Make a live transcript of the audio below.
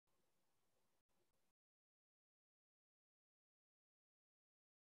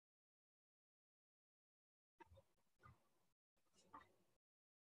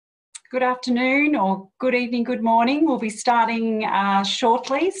Good afternoon or good evening, good morning. We'll be starting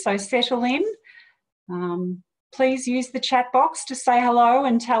shortly, so settle in. Please use the chat box to say hello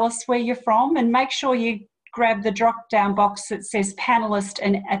and tell us where you're from, and make sure you grab the drop-down box that says panelist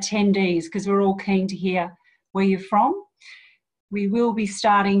and attendees, because we're all keen to hear where you're from. We will be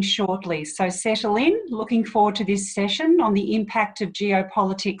starting shortly, so settle in. Looking forward to this session on the impact of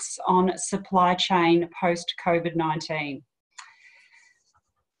geopolitics on supply chain post-COVID-19.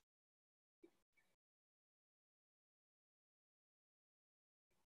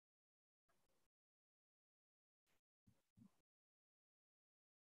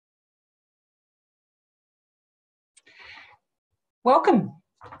 Welcome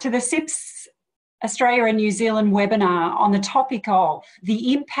to the CIPS Australia and New Zealand webinar on the topic of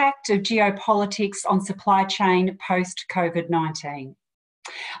the impact of geopolitics on supply chain post-COVID-19.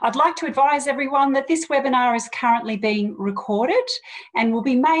 I'd like to advise everyone that this webinar is currently being recorded and will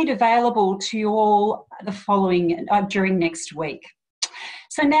be made available to you all during next week.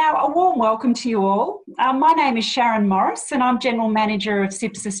 So now, a warm welcome to you all. My name is Sharon Morris and I'm General Manager of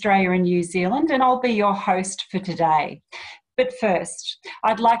CIPS Australia and New Zealand, and I'll be your host for today. But first,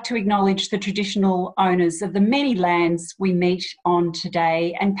 I'd like to acknowledge the traditional owners of the many lands we meet on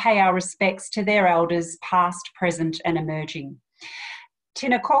today and pay our respects to their elders past, present and emerging.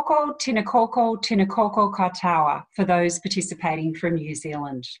 Tēnā koukou, tēnā koukou, tēnā koukou katoa for those participating from New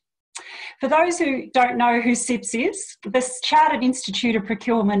Zealand. For those who don't know who CIPS is, the Chartered Institute of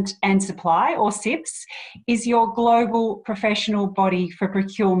Procurement and Supply, or CIPS, is your global professional body for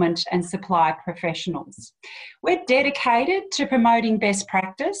procurement and supply professionals. We're dedicated to promoting best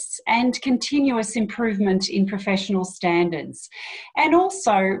practice and continuous improvement in professional standards, and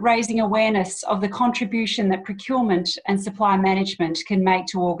also raising awareness of the contribution that procurement and supply management can make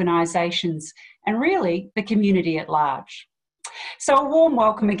to organisations and really the community at large. So a warm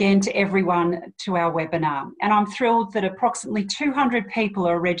welcome again to everyone to our webinar, and I'm thrilled that approximately 200 people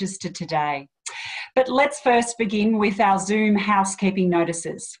are registered today. But let's first begin with our Zoom housekeeping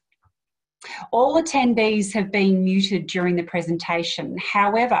notices. All attendees have been muted during the presentation.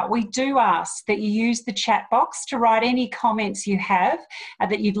 However, we do ask that you use the chat box to write any comments you have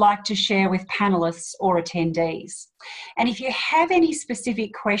that you'd like to share with panellists or attendees. And if you have any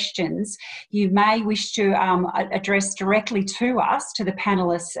specific questions you may wish to address directly to us, to the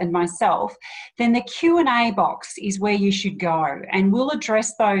panellists and myself, then the Q&A box is where you should go, and we'll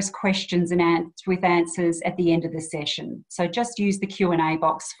address those questions with answers at the end of the session. So just use the Q&A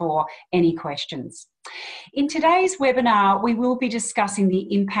box for any questions. In today's webinar, we will be discussing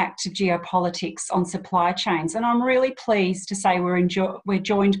the impact of geopolitics on supply chains, and I'm really pleased to say we're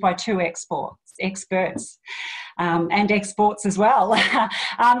joined by two experts and exports as well,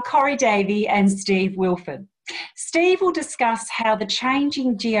 Corey Davey and Steve Wilford. Steve will discuss how the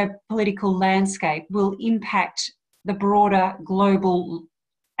changing geopolitical landscape will impact the broader global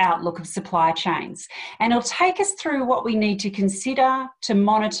outlook of supply chains, and it'll take us through what we need to consider to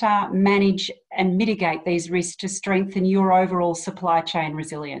monitor, manage and mitigate these risks to strengthen your overall supply chain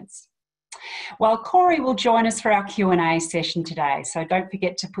resilience. While Corey will join us for our Q&A session today, so don't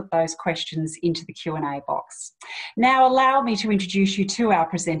forget to put those questions into the Q&A box. Now allow me to introduce you to our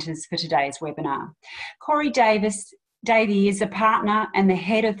presenters for today's webinar. Corey Davey is a partner and the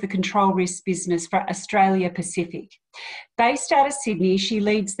head of the control risk business for Australia Pacific. Based out of Sydney, she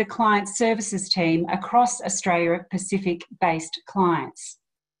leads the client services team across Australia Pacific-based clients.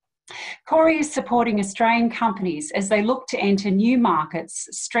 Corey is supporting Australian companies as they look to enter new markets,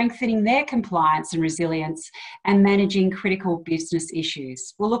 strengthening their compliance and resilience and managing critical business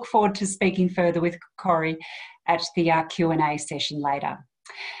issues. We'll look forward to speaking further with Corey at the Q&A session later.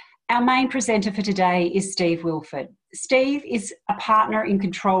 Our main presenter for today is Steve Wilford. Steve is a partner in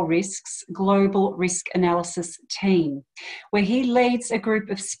Control Risk's Global Risk Analysis team, where he leads a group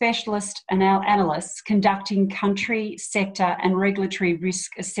of specialist analysts conducting country, sector and regulatory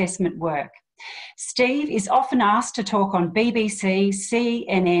risk assessment work. Steve is often asked to talk on BBC,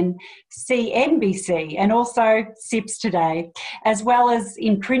 CNN, CNBC and also CIPS Today, as well as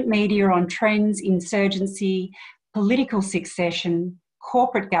in print media on trends, insurgency, political succession,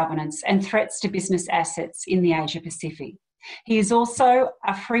 corporate governance and threats to business assets in the Asia Pacific. He is also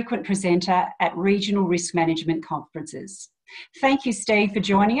a frequent presenter at regional risk management conferences. Thank you, Steve, for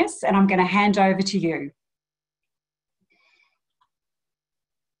joining us, and I'm going to hand over to you.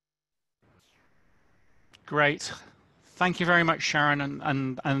 Great. Thank you very much, Sharon,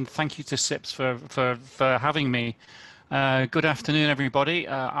 and thank you to CIPS for having me. Good afternoon, everybody.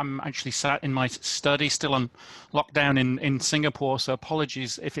 I'm actually sat in my study, still on lockdown in Singapore, so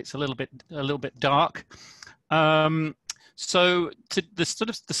apologies if it's a little bit dark. So to the sort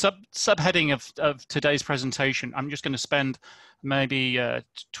of the subheading of today's presentation, I'm just going to spend maybe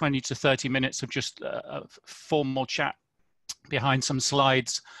 20 to 30 minutes of just a formal chat behind some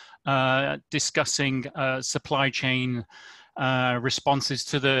slides discussing supply chain responses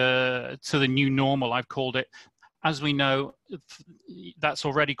to the new normal, I've called it. As we know, that's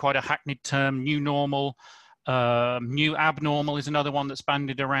already quite a hackneyed term. New normal, new abnormal is another one that's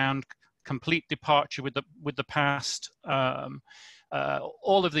bandied around. Complete departure with the past.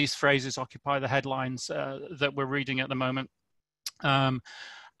 All of these phrases occupy the headlines that we're reading at the moment. And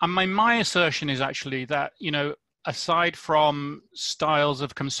my assertion is actually that, you know, aside from styles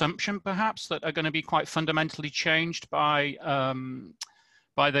of consumption, perhaps, that are going to be quite fundamentally changed by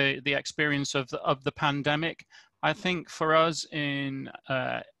the experience of the pandemic, I think for us in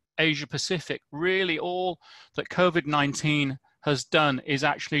Asia Pacific, really all that COVID-19 has done is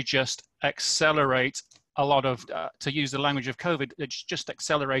actually just accelerate a lot of, to use the language of COVID, it's just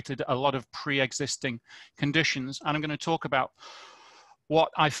accelerated a lot of pre-existing conditions. And I'm going to talk about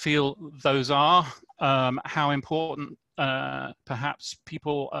what I feel those are, how important perhaps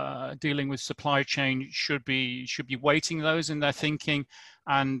people dealing with supply chain should be weighting those in their thinking,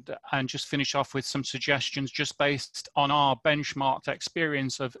 and just finish off with some suggestions just based on our benchmarked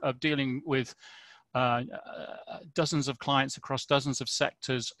experience of dealing with dozens of clients across dozens of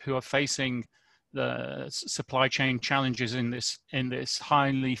sectors who are facing the supply chain challenges in this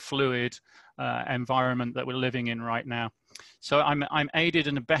highly fluid environment that we're living in right now. So I'm aided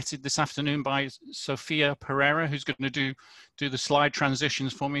and abetted this afternoon by Sophia Pereira, who's going to do the slide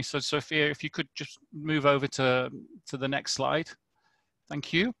transitions for me. So Sophia, if you could just move over to the next slide.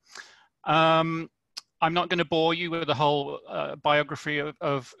 Thank you. I'm not going to bore you with the whole biography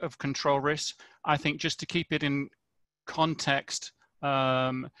of control risks. I think just to keep it in context, you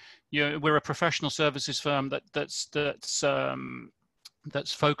know, we're a professional services firm that's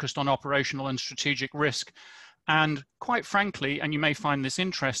focused on operational and strategic risk. And quite frankly, and you may find this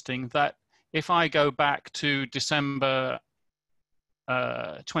interesting, that if I go back to December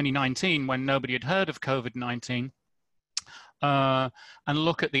 2019, when nobody had heard of COVID-19, and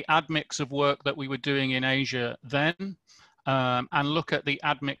look at the admix of work that we were doing in Asia then, and look at the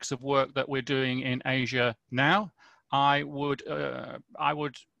admix of work that we're doing in Asia now, I would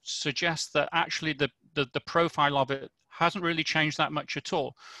suggest that actually the profile of it hasn't really changed that much at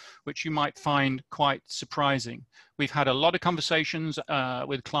all, which you might find quite surprising. We've had a lot of conversations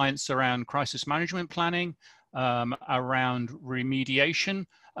with clients around crisis management planning, around remediation,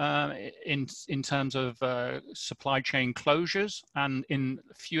 in terms of supply chain closures, and in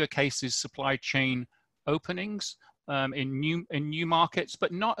fewer cases supply chain openings in new markets,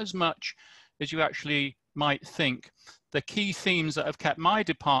 but not as much as you actually might think. The key themes that have kept my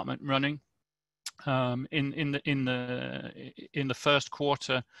department running in the first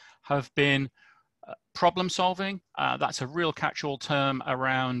quarter have been problem solving. That's a real catch-all term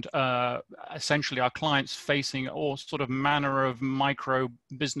around essentially our clients facing all sort of manner of micro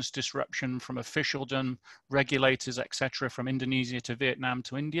business disruption from officialdom, regulators, etc., from Indonesia to Vietnam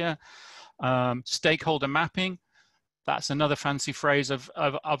to India. Stakeholder mapping. That's another fancy phrase of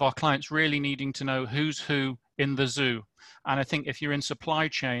our clients really needing to know who's who in the zoo. And I think if you're in supply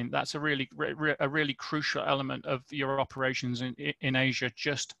chain, that's a really crucial element of your operations in Asia,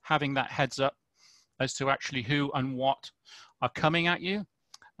 just having that heads up as to actually who and what are coming at you,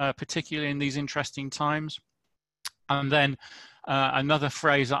 particularly in these interesting times. And then another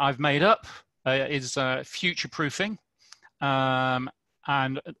phrase that I've made up is future-proofing.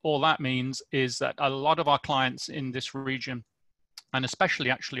 And all that means is that a lot of our clients in this region, and especially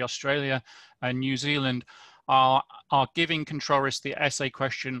actually Australia and New Zealand, are giving control risk the essay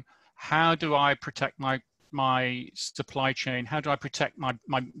question: how do I protect my supply chain? How do I protect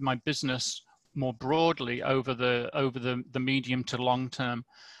my business more broadly over the medium to long term?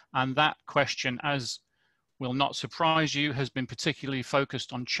 And that question, as will not surprise you, has been particularly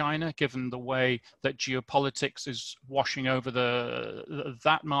focused on China, given the way that geopolitics is washing over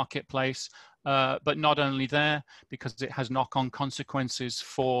that marketplace, but not only there, because it has knock-on consequences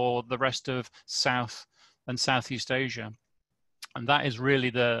for the rest of South and Southeast Asia. And that is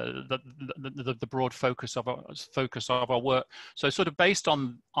really the broad focus of our work. So sort of based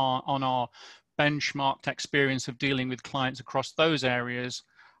on our benchmarked experience of dealing with clients across those areas,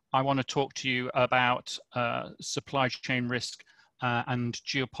 I want to talk to you about supply chain risk and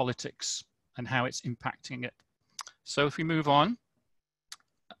geopolitics and how it's impacting it. So if we move on,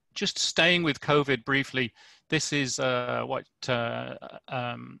 just staying with COVID briefly, this is what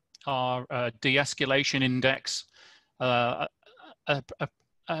our de-escalation index, an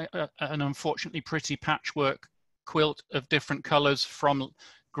unfortunately pretty patchwork quilt of different colors, from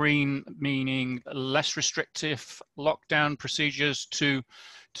green meaning less restrictive lockdown procedures to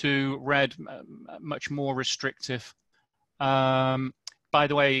red, much more restrictive. By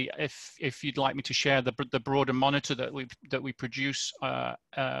the way, if you'd like me to share the broader monitor that we produce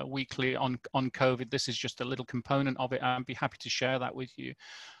weekly on COVID, this is just a little component of it. I'd be happy to share that with you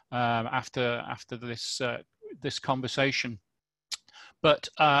after this conversation. But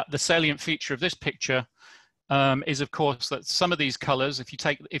the salient feature of this picture is, of course, that some of these colours, if you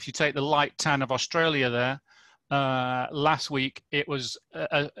take the light tan of Australia there, last week it was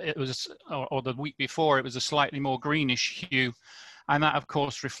or the week before it was a slightly more greenish hue. And that, of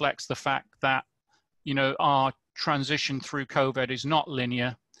course, reflects the fact that, you know, our transition through COVID is not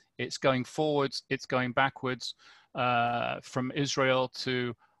linear. It's going forwards, it's going backwards, from Israel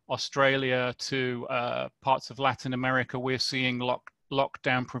to Australia to parts of Latin America. We're seeing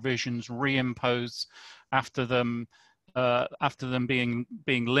lockdown provisions reimposed after them being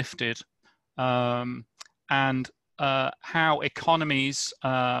lifted, and how economies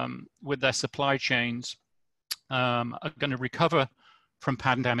with their supply chains are going to recover from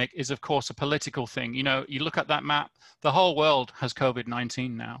pandemic is, of course, a political thing. You know, you look at that map, the whole world has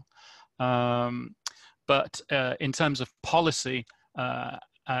COVID-19 now. But in terms of policy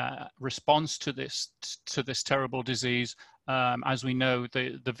response to this terrible disease, as we know,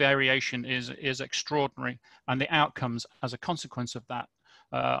 the variation is extraordinary, and the outcomes as a consequence of that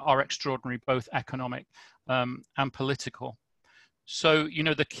are extraordinary, both economic and political. So, you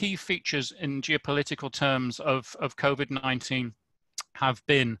know, the key features in geopolitical terms of COVID-19 have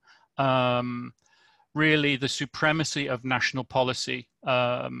been really the supremacy of national policy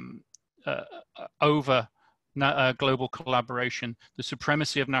over global collaboration, the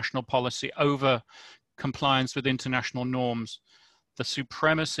supremacy of national policy over compliance with international norms, the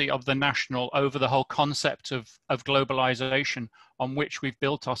supremacy of the national over the whole concept of globalization on which we've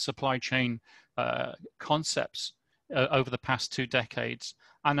built our supply chain concepts over the past 2 decades.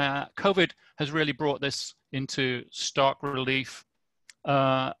 And COVID has really brought this into stark relief.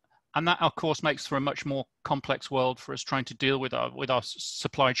 And that, of course, makes for a much more complex world for us trying to deal with our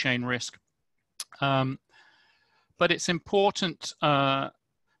supply chain risk. But it's important to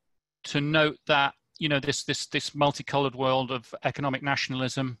note that, you know, this multicolored world of economic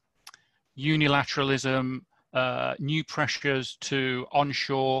nationalism, unilateralism, new pressures to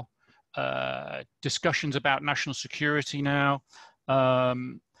onshore, discussions about national security now,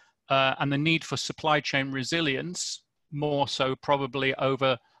 and the need for supply chain resilience, more so probably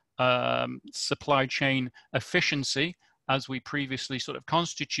over supply chain efficiency as we previously sort of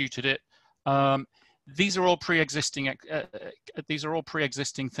constituted it. These are all pre-existing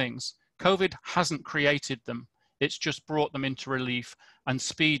things. COVID hasn't created them. It's just brought them into relief and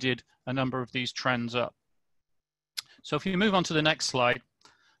speeded a number of these trends up. So if you move on to the next slide,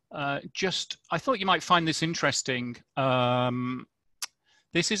 I thought you might find this interesting.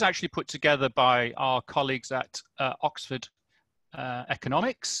 This is actually put together by our colleagues at Oxford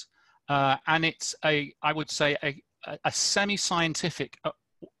Economics, and it's I would say a semi-scientific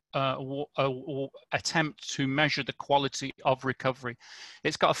attempt to measure the quality of recovery.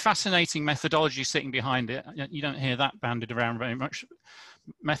 It's got a fascinating methodology sitting behind it. You don't hear that bandied around very much.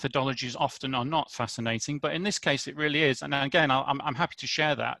 Methodologies often are not fascinating, but in this case it really is. And again, I'm happy to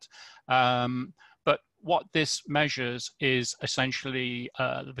share that. But what this measures is essentially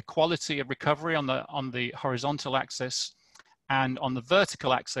the quality of recovery on the horizontal axis, and on the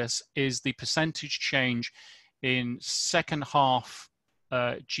vertical axis is the percentage change in second half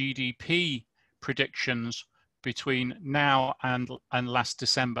GDP predictions between now and last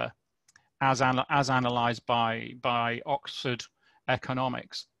December, as analysed by Oxford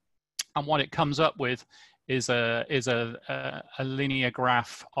Economics. And what it comes up with is a linear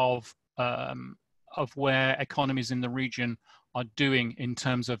graph of where economies in the region are doing in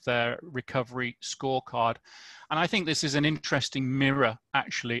terms of their recovery scorecard. And I think this is an interesting mirror,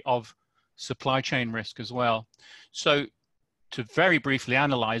 actually, of supply chain risk as well. So to very briefly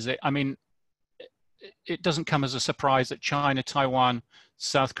analyze it, I mean, it doesn't come as a surprise that China, Taiwan,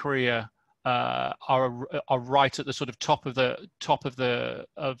 South Korea are right at the sort of top of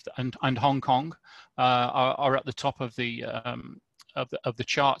and Hong Kong are at the top of the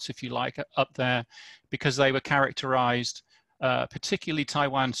charts, if you like, up there, because they were characterized, particularly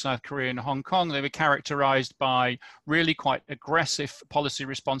Taiwan, South Korea, and Hong Kong, they were characterized by really quite aggressive policy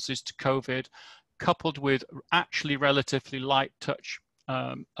responses to COVID, coupled with actually relatively light touch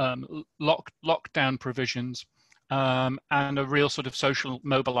lockdown provisions, and a real sort of social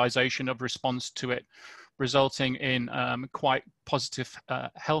mobilization of response to it, resulting in quite positive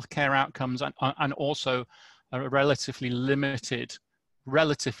healthcare outcomes, and also a relatively limited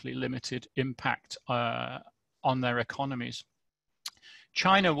impact on their economies.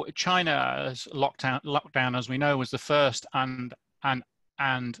 China's lockdown, as we know, was the first, and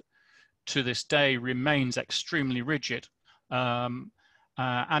to this day remains extremely rigid, and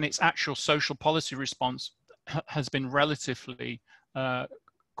its actual social policy response has been relatively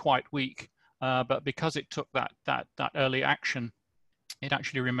quite weak. But because it took that early action, it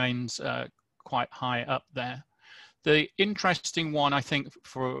actually remains quite high up there. The interesting one, I think,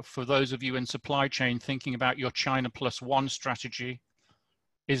 for those of you in supply chain thinking about your China plus one strategy,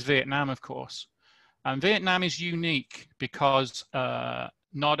 is Vietnam, of course. And Vietnam is unique because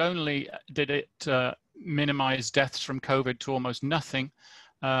not only did it minimize deaths from COVID to almost nothing,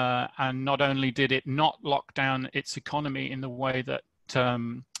 and not only did it not lock down its economy in the way that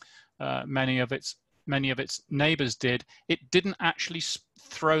many of its neighbors did, it didn't actually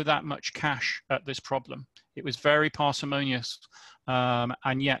throw that much cash at this problem. It was very parsimonious,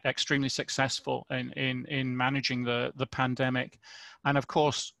 and yet extremely successful in managing the pandemic. And of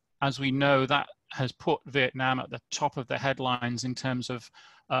course, as we know, that has put Vietnam at the top of the headlines in terms of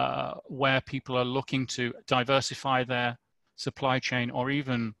where people are looking to diversify their supply chain or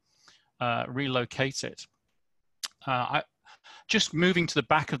even relocate it. Just moving to the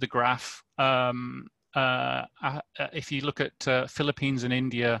back of the graph, if you look at Philippines and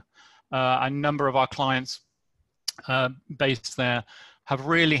India, a number of our clients based there have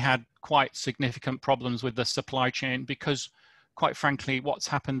really had quite significant problems with the supply chain because, quite frankly, what's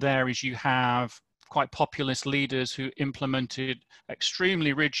happened there is you have quite populist leaders who implemented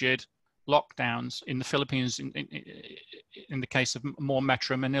extremely rigid lockdowns in the Philippines, in the case of more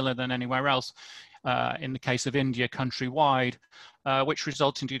Metro Manila than anywhere else, in the case of India countrywide, which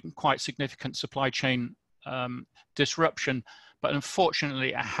resulted in quite significant supply chain disruption. But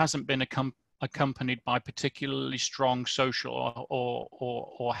unfortunately, it hasn't been accompanied by particularly strong social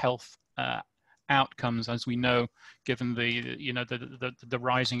or health outcomes, as we know, given the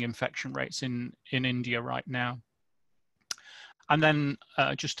rising infection rates in India right now. And then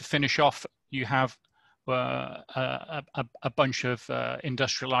just to finish off, you have a bunch of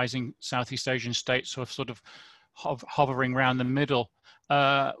industrializing Southeast Asian states who are sort of hovering around the middle.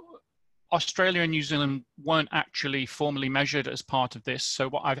 Australia and New Zealand weren't actually formally measured as part of this, so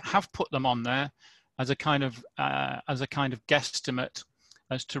what I have put them on there as a kind of guesstimate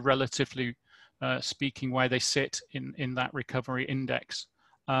as to relatively speaking where they sit in that recovery index.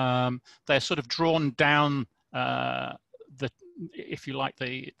 They're sort of drawn down if you like,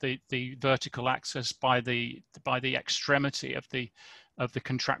 the vertical axis by the extremity of the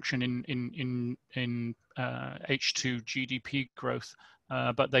contraction in H2 GDP growth,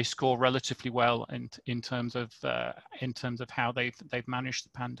 but they score relatively well in terms of how they've managed the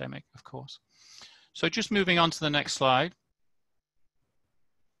pandemic, of course. So just moving on to the next slide.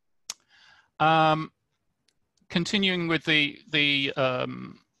 Continuing with the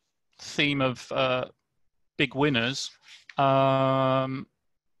theme of big winners. I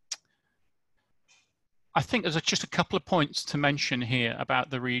think there's just a couple of points to mention here about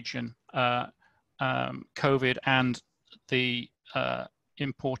the region, COVID, and the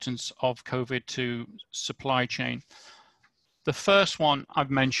importance of COVID to supply chain. The first one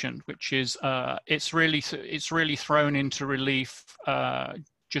I've mentioned, which is it's really thrown into relief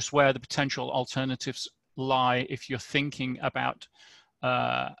just where the potential alternatives lie if you're thinking about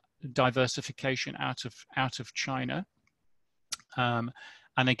diversification out of China. And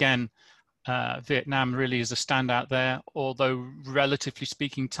again, Vietnam really is a standout there, although relatively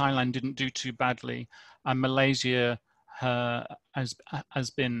speaking, Thailand didn't do too badly, and Malaysia has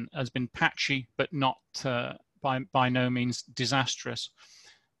been patchy, but not by no means disastrous.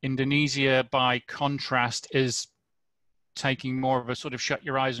 Indonesia, by contrast, is taking more of a sort of shut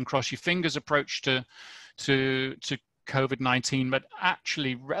your eyes and cross your fingers approach to COVID-19, but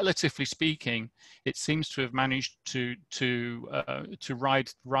actually, relatively speaking, it seems to have managed to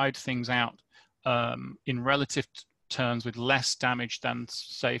ride things out in relative terms with less damage than,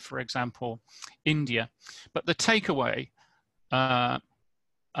 say, for example, India. But the takeaway,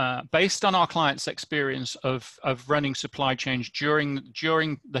 based on our clients' experience of running supply chains during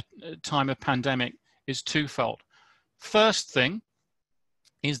the time of pandemic, is twofold. First thing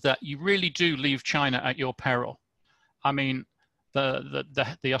is that you really do leave China at your peril. I mean,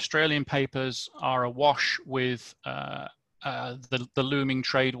 the Australian papers are awash with the looming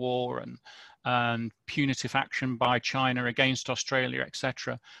trade war and punitive action by China against Australia,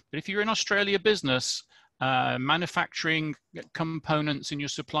 etc. But if you're in Australia business, manufacturing components in your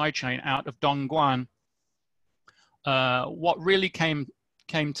supply chain out of Dongguan, what really came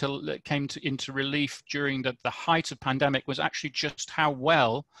into relief during the height of pandemic was actually just how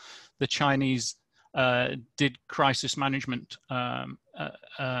well the Chinese did crisis management of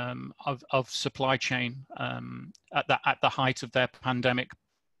supply chain at the height of their pandemic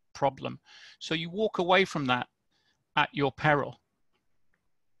problem. So you walk away from that at your peril.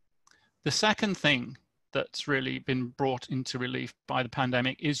 The second thing that's really been brought into relief by the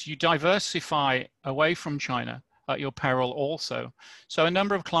pandemic is you diversify away from China at your peril also. So a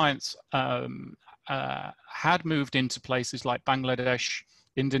number of clients had moved into places like Bangladesh,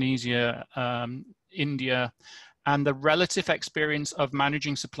 Indonesia, India, and the relative experience of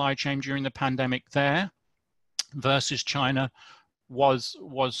managing supply chain during the pandemic there versus China was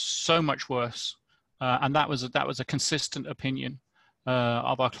so much worse, and that was a consistent opinion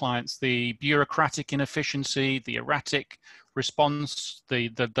of our clients. The bureaucratic inefficiency, the erratic response, the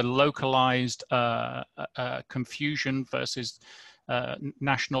localized confusion versus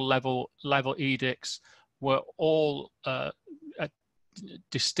national level edicts were all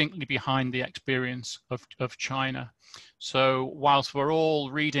distinctly behind the experience of China. So whilst we're all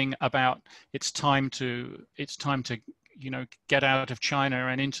reading about it's time to get out of China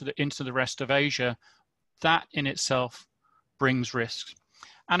and into the rest of Asia, that in itself brings risks.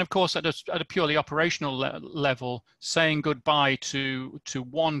 And of course, at a purely operational level, saying goodbye to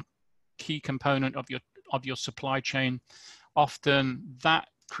one key component of your supply chain, often that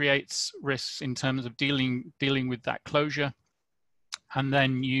creates risks in terms of dealing with that closure. And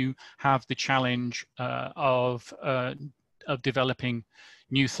then you have the challenge of developing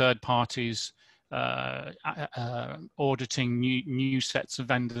new third parties, auditing new sets of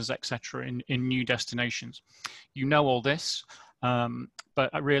vendors, etc., in new destinations. You know all this,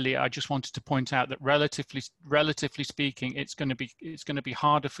 but really, I just wanted to point out that relatively speaking, it's going to be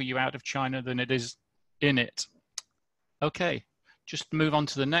harder for you out of China than it is in it. Okay, just move on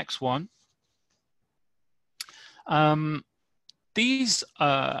to the next one. These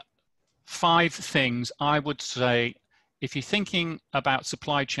 5 things, I would say, if you're thinking about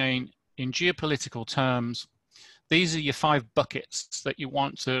supply chain in geopolitical terms, these are your 5 buckets that you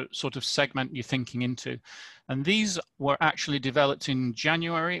want to sort of segment your thinking into. And these were actually developed in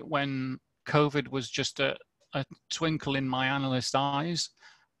January when COVID was just a twinkle in my analyst eyes,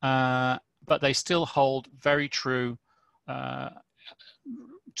 but they still hold very true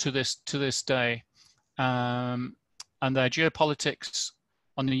to this day. And their geopolitics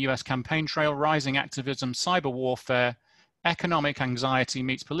on the US campaign trail, rising activism, cyber warfare, economic anxiety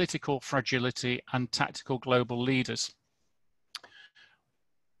meets political fragility, and tactical global leaders.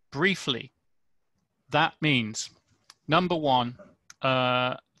 Briefly, that means, number one,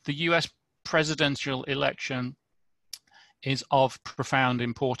 the US presidential election is of profound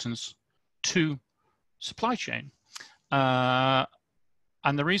importance to supply chain. And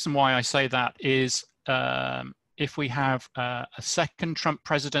the reason why I say that is if we have a second Trump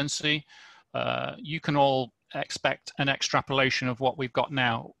presidency, you can all expect an extrapolation of what we've got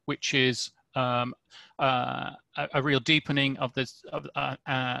now, which is a real deepening of the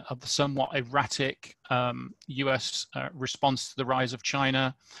somewhat erratic US response to the rise of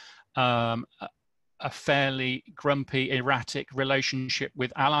China, a fairly grumpy, erratic relationship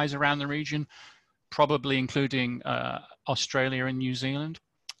with allies around the region, probably including Australia and New Zealand,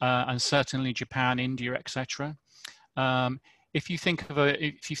 and certainly Japan, India, etc. If you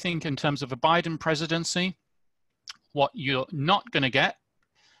think in terms of a Biden presidency, what you're not going to get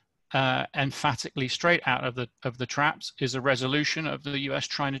emphatically straight out of the traps is a resolution of the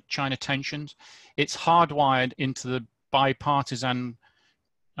US-China tensions. It's hardwired into the bipartisan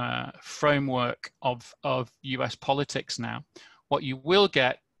framework of US politics now. What you will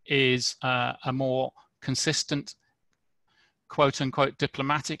get is a more consistent, quote-unquote,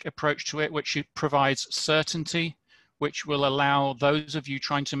 diplomatic approach to it, which provides certainty, which will allow those of you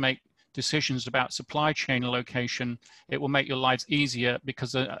trying to make decisions about supply chain allocation, it will make your lives easier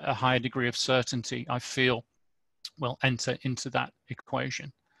because a higher degree of certainty, I feel, will enter into that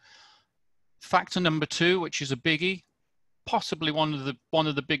equation. Factor number 2, which is a biggie, possibly one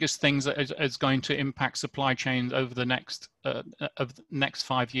of the biggest things that is going to impact supply chains over the next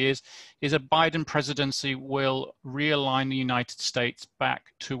 5 years, is a Biden presidency will realign the United States back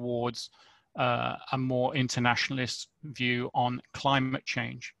towards a more internationalist view on climate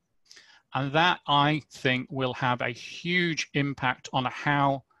change. And that, I think, will have a huge impact on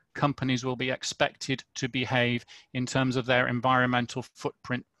how companies will be expected to behave in terms of their environmental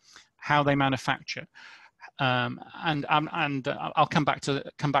footprint, how they manufacture. And I'll come back to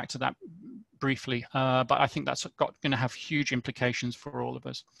that briefly, but I think that's going to have huge implications for all of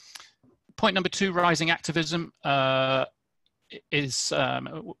us. Point number 2, rising activism.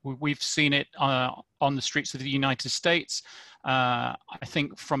 we've seen it on the streets of the United States. I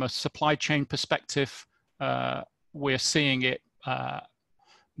think from a supply chain perspective, we're seeing it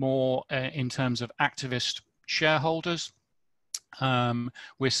more in terms of activist shareholders.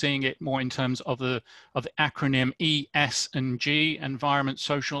 We're seeing it more in terms of the acronym E, S, and G. Environment,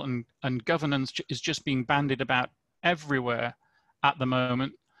 social, and governance is just being bandied about everywhere at the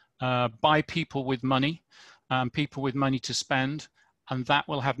moment by people with money to spend, and that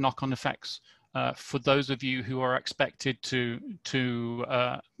will have knock-on effects for those of you who are expected to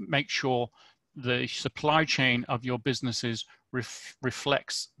make sure the supply chain of your businesses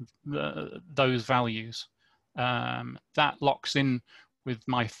reflects those values. That locks in with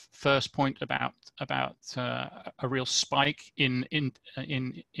my first point about a real spike in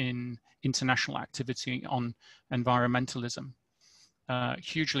international activity on environmentalism.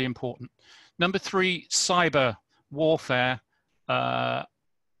 Hugely important. Number 3, cyber warfare.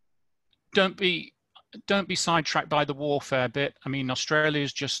 Don't be sidetracked by the warfare bit. I mean,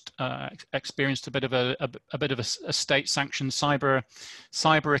 Australia's just experienced a bit of a state-sanctioned cyber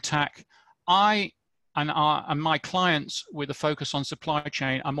attack. And my clients with a focus on supply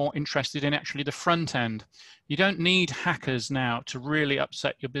chain are more interested in actually the front end. You don't need hackers now to really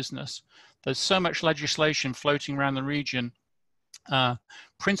upset your business. There's so much legislation floating around the region,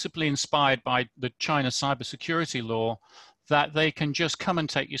 principally inspired by the China cybersecurity law, that they can just come and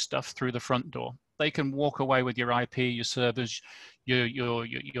take your stuff through the front door. They can walk away with your IP, your servers,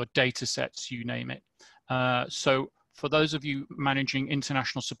 your data sets, you name it. So for those of you managing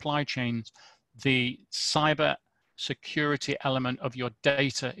international supply chains, the cyber security element of your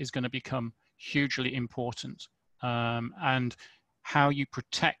data is going to become hugely important. And how you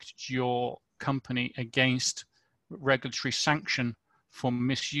protect your company against regulatory sanction for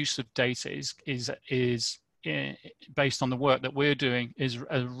misuse of data is based on the work that we're doing, is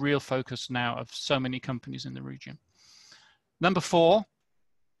a real focus now of so many companies in the region. Number 4,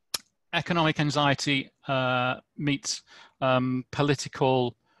 economic anxiety meets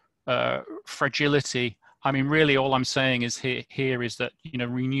political fragility. I mean, really, all I'm saying is here is that, you know,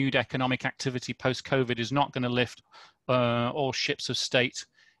 renewed economic activity post-COVID is not going to lift all ships of state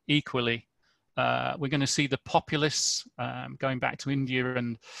equally. We're going to see the populists, going back to India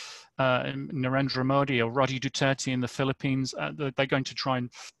and Narendra Modi or Roddy Duterte in the Philippines, they're going to try and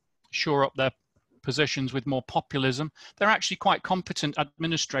shore up their positions with more populism. They're actually quite competent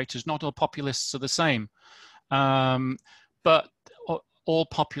administrators. Not all populists are the same. But all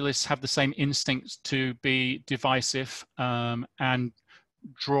populists have the same instincts to be divisive and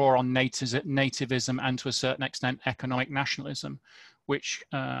draw on nativism and, to a certain extent, economic nationalism, which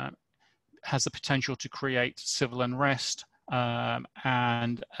has the potential to create civil unrest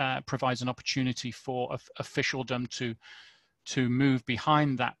and provides an opportunity for officialdom to move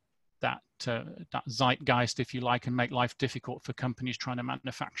behind that zeitgeist, if you like, and make life difficult for companies trying to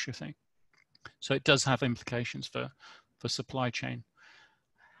manufacture things. So it does have implications for supply chain.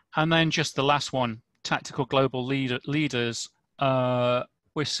 And then just the last one, tactical global leaders.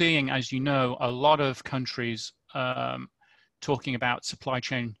 We're seeing, as you know, a lot of countries talking about supply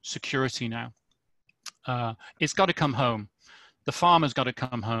chain security now. It's got to come home. The farmer's got to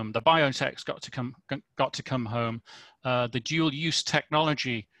come home. The biotech's got to come home. The dual-use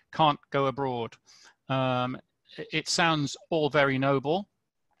technology can't go abroad. It sounds all very noble,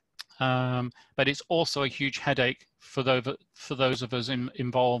 but it's also a huge headache for those of us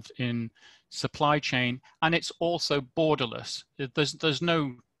involved in supply chain, and it's also borderless. There's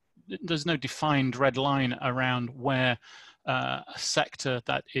no defined red line around where a sector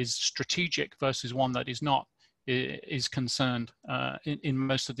that is strategic versus one that is not is concerned in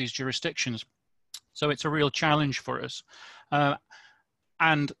most of these jurisdictions. So it's a real challenge for us.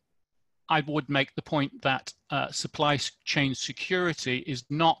 And I would make the point that supply chain security is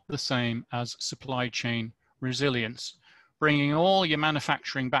not the same as supply chain resilience. Bringing all your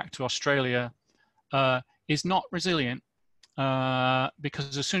manufacturing back to Australia is not resilient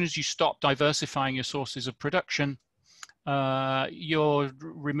because as soon as you stop diversifying your sources of production, you're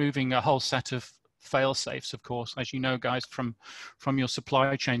removing a whole set of fail-safes, of course, as you know, guys, from your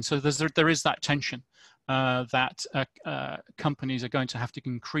supply chain. So there is that tension that companies are going to have to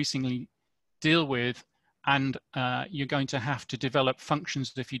increasingly deal with, and you're going to have to develop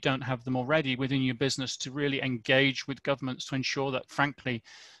functions, if you don't have them already, within your business to really engage with governments to ensure that, frankly,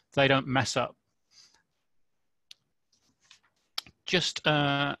 they don't mess up. Just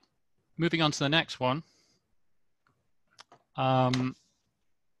moving on to the next one.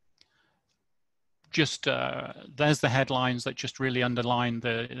 just there's the headlines that just really underline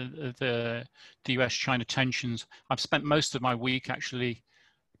the US-China tensions. I've spent most of my week actually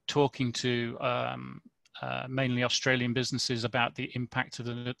talking to mainly Australian businesses about the impact of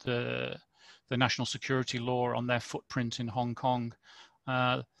the national security law on their footprint in Hong Kong,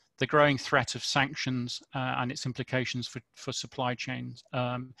 the growing threat of sanctions and its implications for supply chains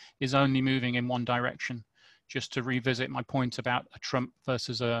is only moving in one direction. Just to revisit my point about a Trump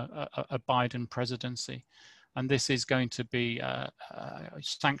versus a Biden presidency. And this is going to be,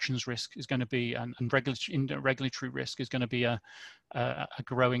 sanctions risk is going to be, and regulatory risk is going to be a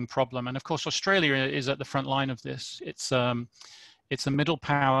growing problem. And of course, Australia is at the front line of this. It's a middle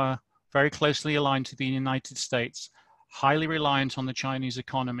power, very closely aligned to the United States, highly reliant on the Chinese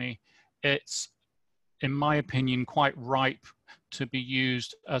economy. It's, in my opinion, quite ripe to be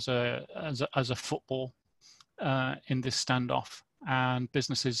used as a football in this standoff, and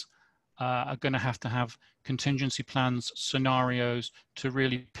businesses are going to have contingency plans, scenarios to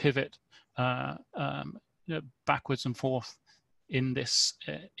really pivot backwards and forth in this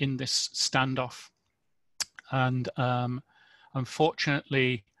standoff. And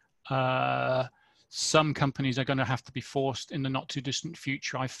unfortunately, some companies are going to have to be forced in the not too distant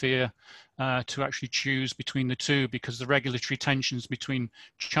future, I fear, to actually choose between the two, because the regulatory tensions between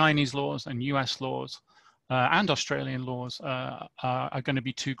Chinese laws and US laws and Australian laws are going to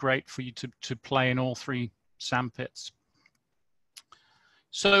be too great for you to play in all three sandpits.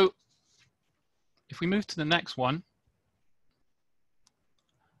 So if we move to the next one,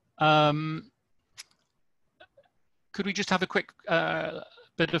 could we just have a quick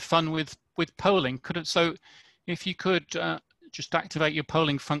bit of fun with polling? So if you could just activate your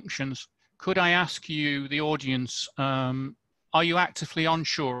polling functions, could I ask you, the audience, are you actively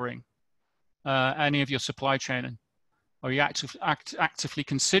onshoring any of your supply chain? Are you actively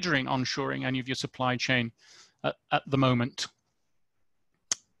considering onshoring any of your supply chain at the moment?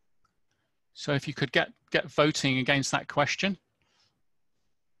 So if you could get voting against that question.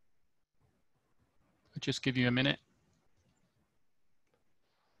 I'll just give you a minute.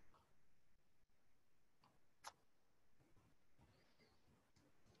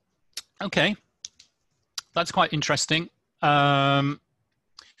 Okay, that's quite interesting. So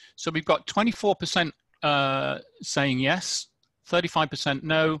we've got 24% saying yes, 35%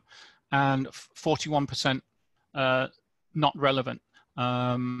 no, and 41% not relevant.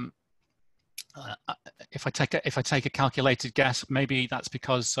 If I take a calculated guess, maybe that's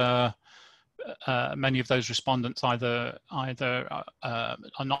because many of those respondents either are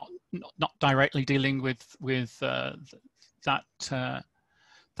not directly dealing with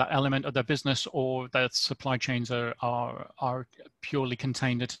that element of their business, or their supply chains are purely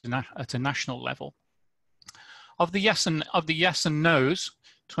contained at a national level. Of the yes and no's,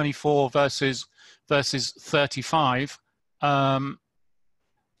 24 versus 35.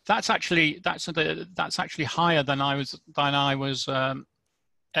 That's actually higher than I was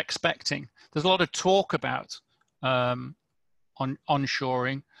expecting. There's a lot of talk about onshoring.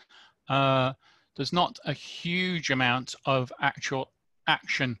 There's not a huge amount of actual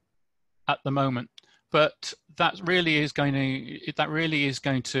action at the moment, but that really is going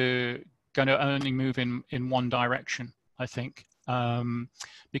to only move in one direction, I think,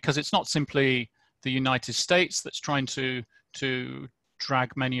 because it's not simply the United States that's trying to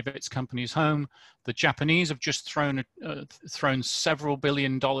drag many of its companies home. The Japanese have just thrown several $1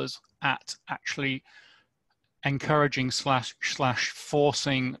 billion at actually encouraging /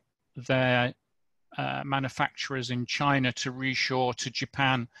 forcing their manufacturers in China to reshore to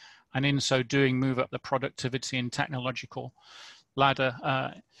Japan, and in so doing move up the productivity and technological ladder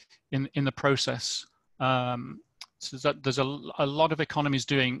in the process. So that there's a lot of economies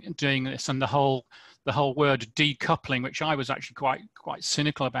doing this, and the whole word decoupling, which I was actually quite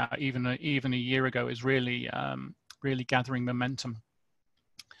cynical about even a year ago, is really gathering momentum.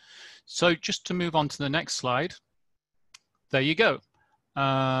 So just to move on to the next slide, there you go.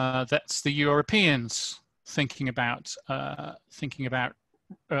 That's the Europeans thinking about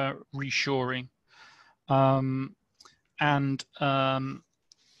reshoring, and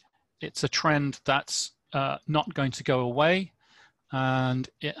it's a trend that's not going to go away. And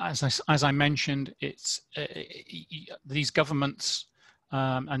as I mentioned, it's these governments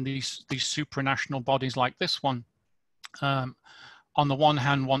and these supranational bodies like this one, on the one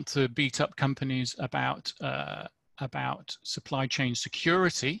hand, want to beat up companies about supply chain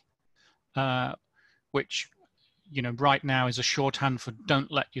security, which right now is a shorthand for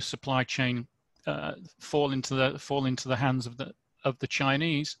don't let your supply chain fall into the hands of the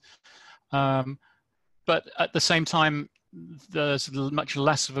Chinese. But at the same time, there's much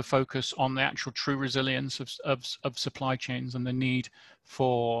less of a focus on the actual true resilience of supply chains and the need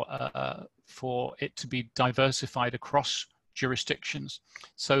for it to be diversified across jurisdictions,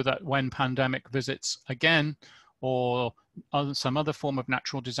 so that when pandemic visits again, or some other form of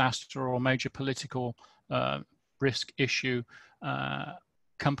natural disaster or major political risk issue,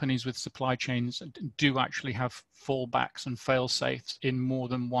 companies with supply chains do actually have fallbacks and fail-safes in more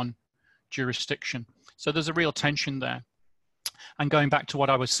than one jurisdiction. So there's a real tension there. And going back to what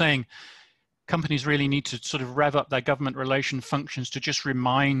I was saying, companies really need to sort of rev up their government relation functions to just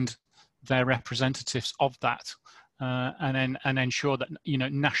remind their representatives of that, and ensure that, you know,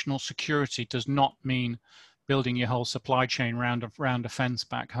 national security does not mean building your whole supply chain round a fence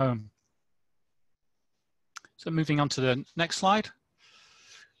back home. So moving on to the next slide.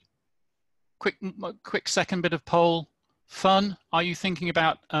 Quick second bit of poll fun. Are you thinking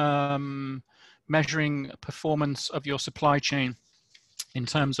about measuring performance of your supply chain in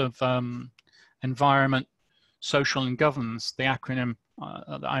terms of environment, social, and governance, the acronym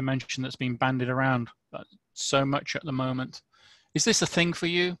that I mentioned that's been bandied around so much at the moment? Is this a thing for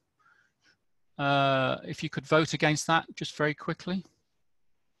you? If you could vote against that, just very quickly.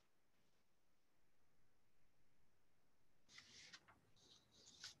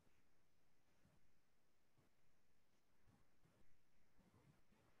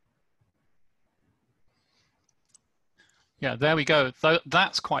 Yeah, there we go.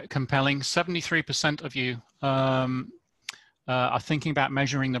 That's quite compelling. 73% of you are thinking about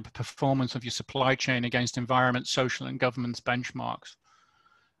measuring the performance of your supply chain against environment, social, and governance benchmarks.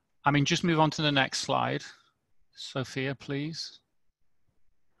 I mean, just move on to the next slide. Sophia, please.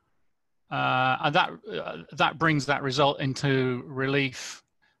 And that brings that result into relief.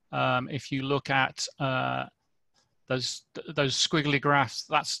 If you look at those squiggly graphs,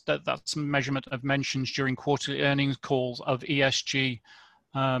 that's measurement of mentions during quarterly earnings calls of ESG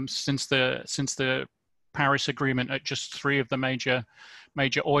since the Paris Agreement at just 3 of the major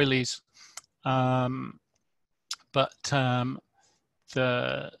oilies. And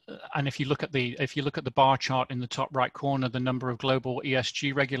if you look at the bar chart in the top right corner, the number of global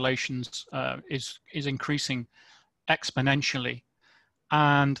ESG regulations is increasing exponentially.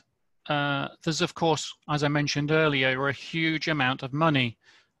 And there's, of course, as I mentioned earlier, a huge amount of money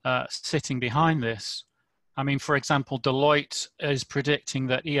sitting behind this. I mean, for example, Deloitte is predicting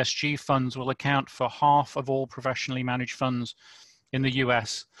that ESG funds will account for half of all professionally managed funds in the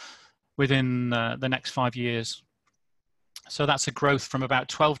US within the next 5 years. So that's a growth from about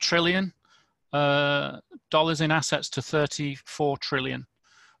 $12 trillion in assets to $34 trillion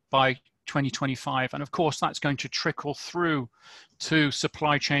by 2025. And of course, that's going to trickle through to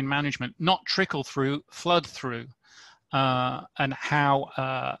supply chain management, not trickle through, flood through, and how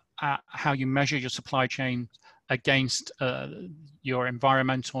you measure your supply chain against your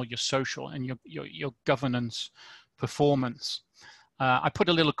environmental, your social, and your governance performance. I put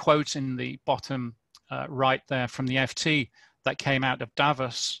a little quote in the bottom right there from the FT that came out of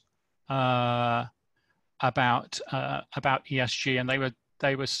Davos about ESG, and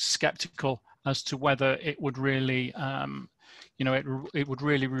they were skeptical as to whether it would really, it would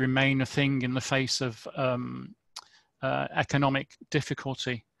really remain a thing in the face of economic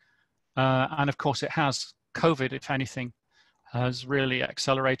difficulty. And of course it has. COVID, if anything, has really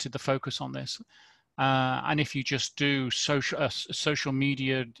accelerated the focus on this. And if you just do social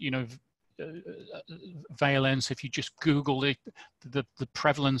media, valence, if you just Google the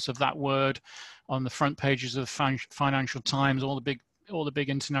prevalence of that word on the front pages of the Financial Times, all the big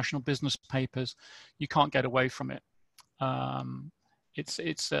international business papers, you can't get away from it.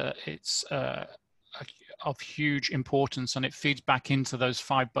 It's of huge importance, and it feeds back into those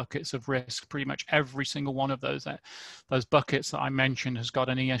 5 buckets of risk. Pretty much every single one of those buckets that I mentioned has got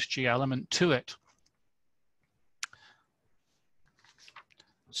an ESG element to it.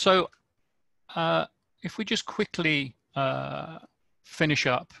 So if we just quickly finish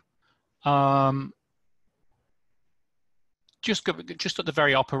up, just at the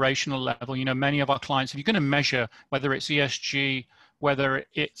very operational level, many of our clients, if you're going to measure whether it's ESG, whether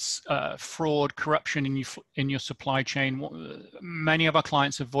it's fraud, corruption in your supply chain, many of our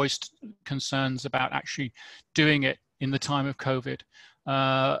clients have voiced concerns about actually doing it in the time of COVID.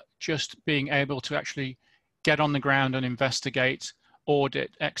 Just being able to actually get on the ground and investigate,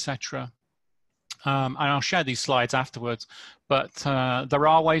 audit, etc. And I'll share these slides afterwards, but there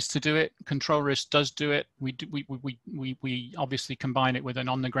are ways to do it. Control Risk does do it. We obviously combine it with an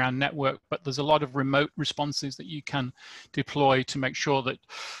on-the-ground network, but there's a lot of remote responses that you can deploy to make sure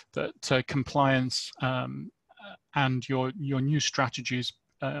that compliance and your new strategies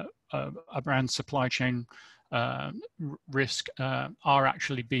around supply chain risk are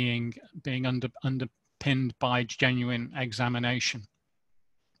actually being underpinned by genuine examination.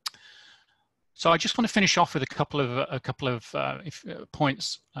 So I just want to finish off with a couple of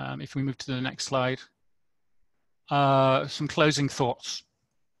points. If we move to the next slide, some closing thoughts.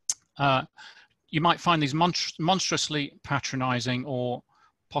 You might find these monstrously patronizing or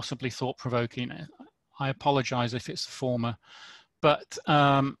possibly thought-provoking. I apologize if it's the former, but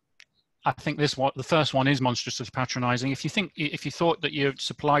I think the first one is monstrously patronizing. If you thought that your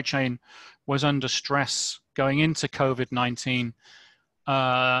supply chain was under stress going into COVID-19,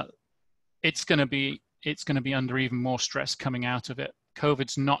 it's going to be under even more stress coming out of it.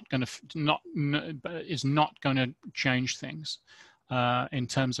 COVID's is not going to change things in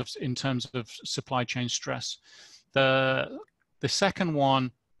terms of supply chain stress. The second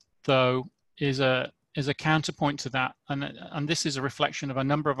one, though, is a counterpoint to that, and this is a reflection of a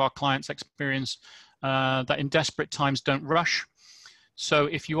number of our clients' experience that in desperate times don't rush. So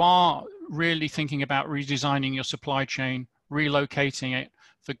if you are really thinking about redesigning your supply chain, relocating it,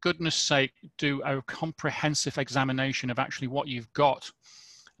 for goodness sake, do a comprehensive examination of actually what you've got,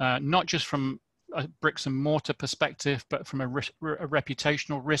 not just from a bricks and mortar perspective, but from a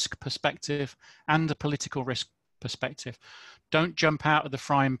reputational risk perspective and a political risk perspective. Don't jump out of the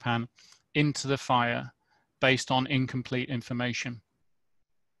frying pan into the fire based on incomplete information.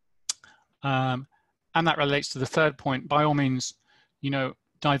 And that relates to the third point. By all means,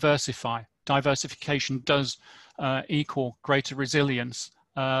 diversify. Diversification does equal greater resilience.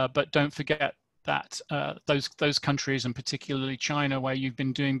 But don't forget that those countries, and particularly China, where you've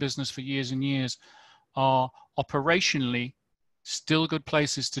been doing business for years and years, are operationally still good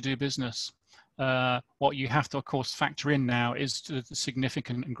places to do business. What you have to, of course, factor in now is the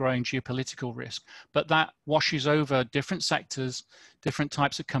significant and growing geopolitical risk. But that washes over different sectors, different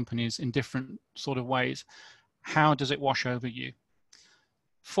types of companies in different sort of ways. How does it wash over you?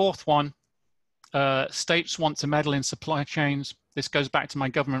 Fourth one, states want to meddle in supply chains. This goes back to my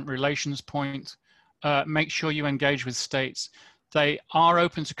government relations point. Make sure you engage with states. They are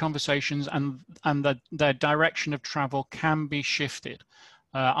open to conversations, and their direction of travel can be shifted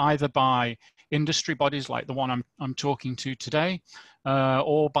either by industry bodies like the one I'm talking to today,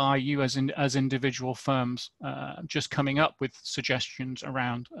 or by you as individual firms, just coming up with suggestions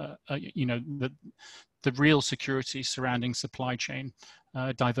around the real security surrounding supply chain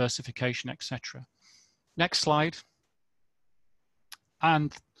diversification, etc. Next slide.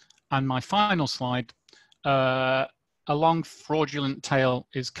 And my final slide, a long fraudulent tail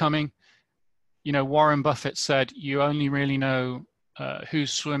is coming. Warren Buffett said, you only really know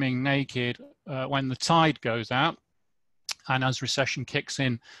who's swimming naked when the tide goes out. And as recession kicks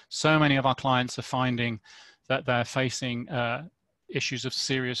in, so many of our clients are finding that they're facing issues of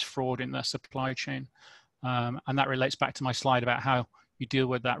serious fraud in their supply chain. And that relates back to my slide about how you deal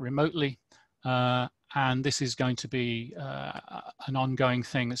with that remotely. And this is going to be an ongoing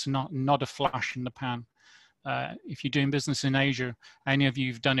thing. It's not a flash in the pan. If you're doing business in Asia, any of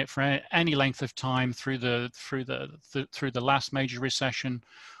you've done it for any length of time through the last major recession,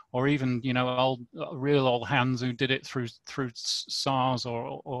 or even real old hands who did it through SARS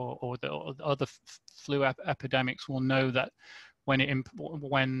or the other flu epidemics will know that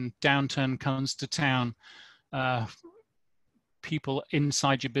when downturn comes to town, people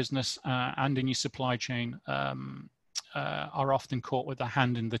inside your business and in your supply chain are often caught with their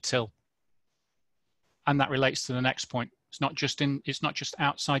hand in the till. And that relates to the next point. It's not just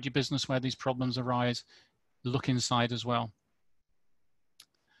outside your business where these problems arise. Look inside as well.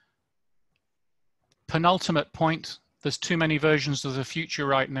 Penultimate point. There's too many versions of the future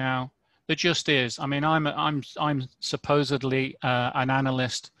right now. There just is. I mean, I'm supposedly an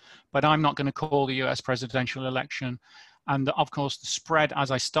analyst, but I'm not going to call the US presidential election. And of course, the spread, as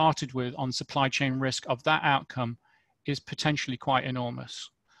I started with, on supply chain risk of that outcome is potentially quite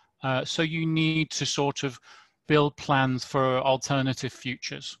enormous. So you need to sort of build plans for alternative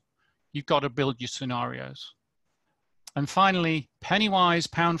futures. You've got to build your scenarios. And finally, penny wise,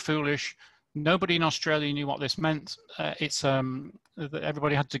 pound foolish. Nobody in Australia knew what this meant.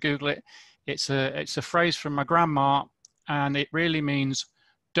 Everybody had to Google it. It's a phrase from my grandma, and it really means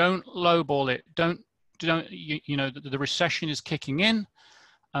don't lowball it. The recession is kicking in,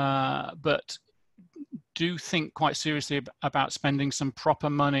 but do think quite seriously about spending some proper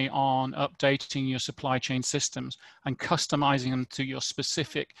money on updating your supply chain systems and customizing them to your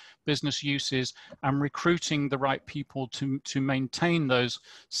specific business uses, and recruiting the right people to maintain those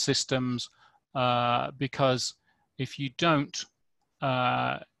systems, because if you don't,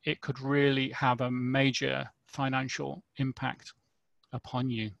 it could really have a major financial impact upon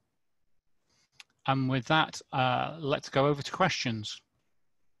you. And with that, let's go over to questions.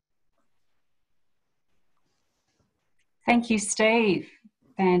 Thank you, Steve.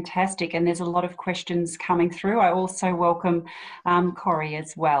 Fantastic. And there's a lot of questions coming through. I also welcome Corey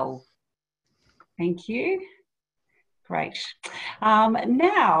as well. Thank you. Great.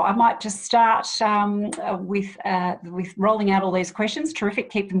 Now I might just start with rolling out all these questions. Terrific,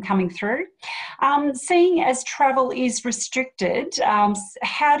 keep them coming through. Seeing as travel is restricted,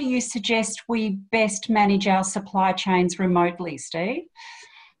 how do you suggest we best manage our supply chains remotely, Steve?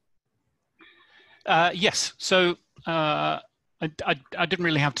 Yes. So I didn't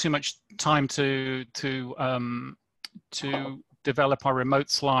really have too much time to develop our remote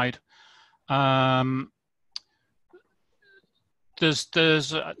slide.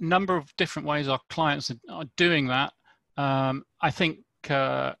 There's a number of different ways our clients are doing that. I think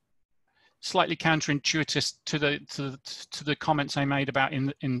slightly counterintuitive to the comments I made about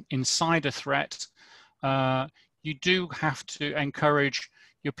insider threat. You do have to encourage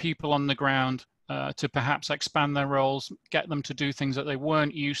your people on the ground to perhaps expand their roles, get them to do things that they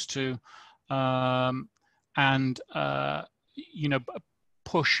weren't used to, and you know,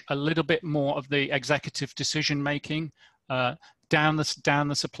 push a little bit more of the executive decision making down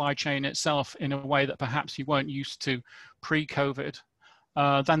the supply chain itself in a way that perhaps you weren't used to pre-COVID.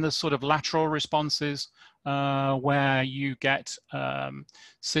 Then there's sort of lateral responses where you get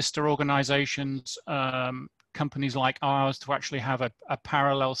sister organizations, companies like ours, to actually have a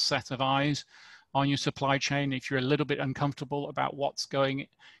parallel set of eyes on your supply chain if you're a little bit uncomfortable about what's going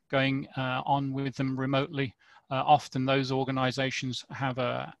on with them remotely. Often those organizations have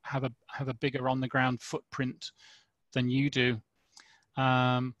a bigger on the ground footprint than you do.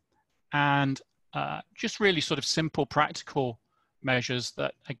 Just really sort of simple practical measures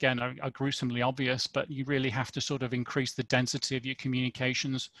that again are gruesomely obvious, but you really have to sort of increase the density of your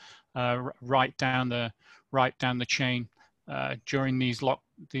communications right down the chain during these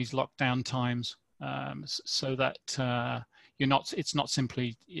lockdown times, so that it's not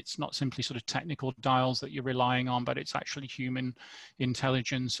simply sort of technical dials that you're relying on, but it's actually human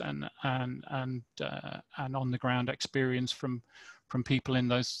intelligence and on the ground experience from people in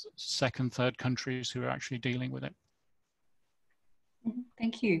those second, third countries who are actually dealing with it.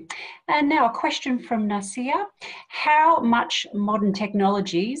 Thank you. And now a question from Nasir. How much modern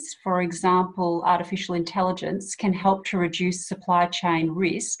technologies, for example, artificial intelligence, can help to reduce supply chain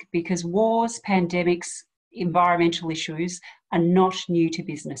risk, because wars, pandemics, environmental issues are not new to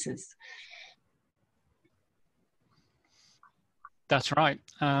businesses? That's right.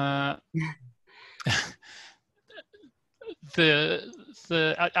 I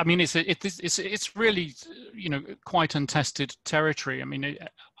mean, it's really, you know, quite untested territory. I mean,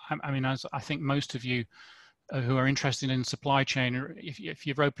 as I think most of you who are interested in supply chain, if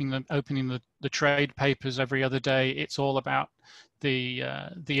you're opening the trade papers every other day, it's all about the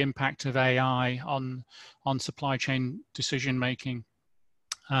impact of AI on supply chain decision making.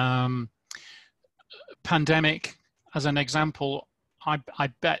 Pandemic, as an example. I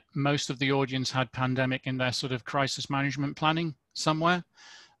bet most of the audience had pandemic in their sort of crisis management planning somewhere.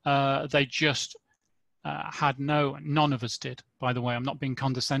 They just had none of us did, by the way, I'm not being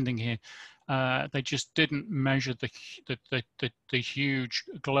condescending here. They just didn't measure the huge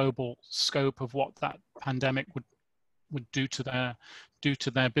global scope of what that pandemic would do to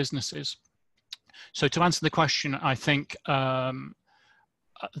their businesses. So to answer the question, I think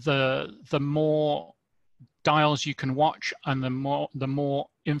the more dials you can watch and the more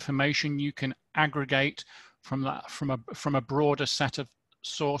information you can aggregate from a broader set of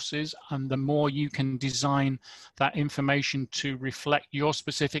sources, and the more you can design that information to reflect your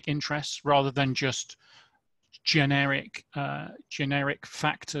specific interests rather than just generic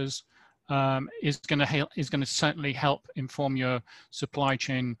factors, is going to certainly help inform your supply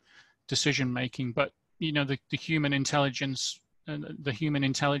chain decision making. But you know, the human intelligence and the human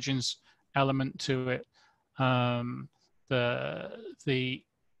intelligence element to it,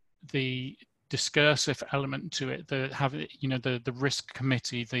 the discursive element to it, the risk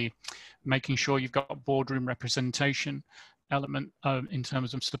committee, the making sure you've got boardroom representation element in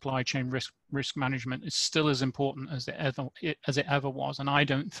terms of supply chain risk management is still as important as it ever was. And I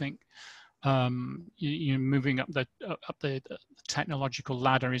don't think moving up the technological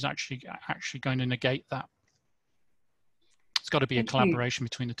ladder is actually going to negate that. It's got to be a collaboration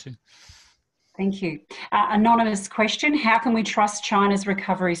between the two. Thank you. Anonymous question: how can we trust China's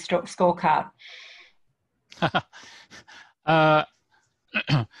recovery scorecard?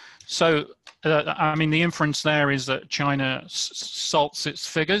 So, I mean, the inference there is that China salts its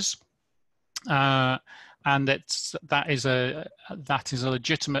figures, and that is a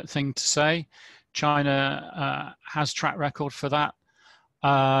legitimate thing to say. China has track record for that.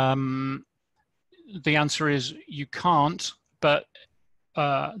 The answer is you can't, but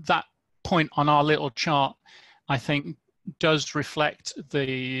that point on our little chart, I think, does reflect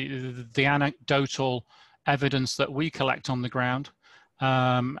the anecdotal evidence that we collect on the ground.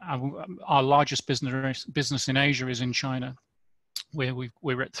 Our largest business in Asia is in China, where we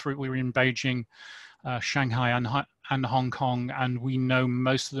were in Beijing, Shanghai, and Hong Kong, and we know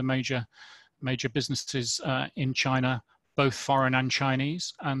most of the major businesses in China, both foreign and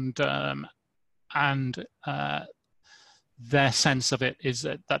Chinese, and their sense of it is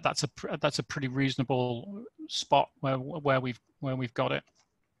that that's a pretty reasonable spot where we've got it.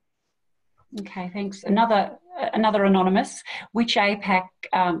 Okay, thanks. Another anonymous. Which APAC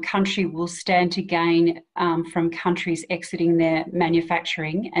country will stand to gain from countries exiting their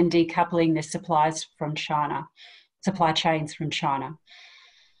manufacturing and decoupling their supply chains from China?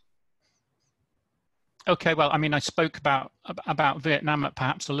 Okay, well, I mean, I spoke about Vietnam at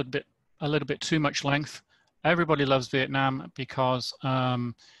perhaps a little bit too much length. Everybody loves Vietnam because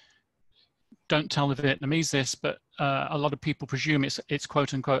don't tell the Vietnamese this, but a lot of people presume it's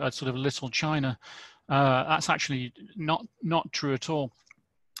quote unquote a sort of little China. That's actually not true at all.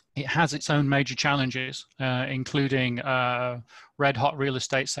 It has its own major challenges, including red hot real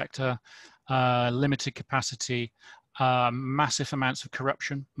estate sector, limited capacity, massive amounts of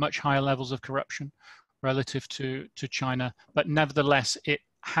corruption, much higher levels of corruption relative to China. But nevertheless, it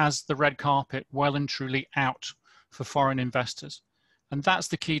has the red carpet well and truly out for foreign investors. And that's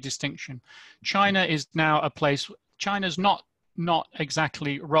the key distinction. China is now a place, China's not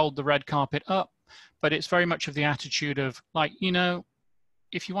exactly rolled the red carpet up, but it's very much of the attitude of like, you know,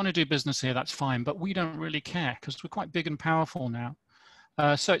 if you want to do business here, that's fine, but we don't really care because we're quite big and powerful now.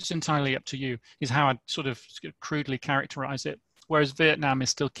 So it's entirely up to you, is how I'd sort of crudely characterize it. Whereas Vietnam is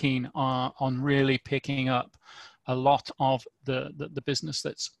still keen on really picking up a lot of the business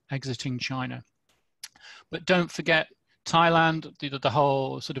that's exiting China. But don't forget, Thailand, the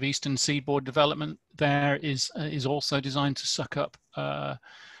whole sort of eastern seaboard development there is also designed to suck up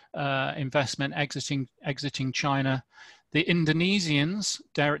investment exiting China. The Indonesians,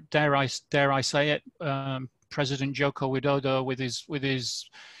 dare I say it, President Joko Widodo with his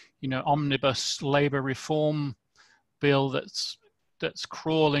omnibus labor reform bill that's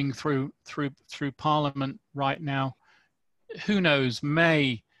crawling through Parliament right now. Who knows,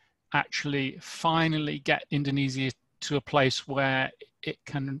 may actually finally get Indonesia to a place where it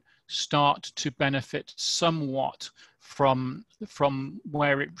can start to benefit somewhat from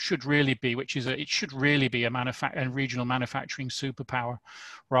where it should really be, which is it should really be a regional manufacturing superpower,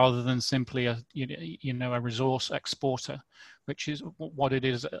 rather than simply a resource exporter, which is what it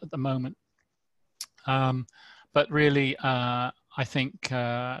is at the moment. But really, I think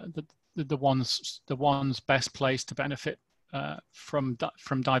the ones best placed to benefit from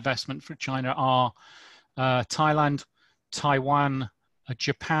divestment for China are Thailand, Taiwan,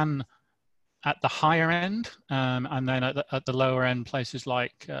 Japan at the higher end, and then at the lower end, places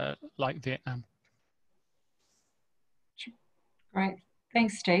like Vietnam. Great.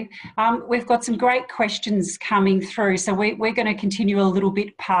 Thanks, Steve. We've got some great questions coming through, so we're going to continue a little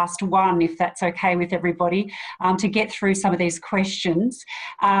bit past 1, if that's okay with everybody, to get through some of these questions.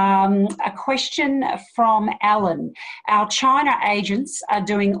 A question from Alan. Our China agents are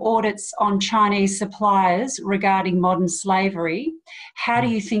doing audits on Chinese suppliers regarding modern slavery. How do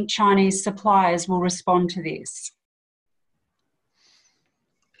you think Chinese suppliers will respond to this?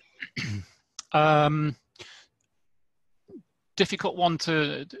 Difficult one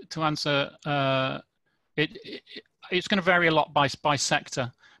to answer. It's going to vary a lot by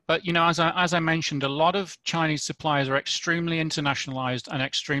sector. But as I mentioned, a lot of Chinese suppliers are extremely internationalized and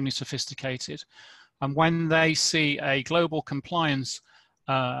extremely sophisticated. And when they see a global compliance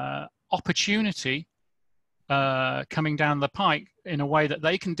opportunity coming down the pike in a way that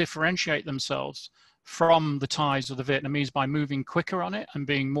they can differentiate themselves from the Thais or the Vietnamese by moving quicker on it and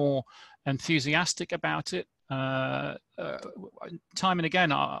being more enthusiastic about it, time and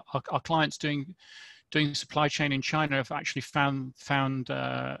again, our clients doing supply chain in China have actually found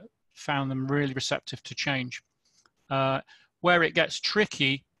them really receptive to change. Where it gets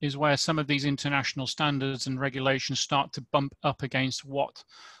tricky is where some of these international standards and regulations start to bump up against what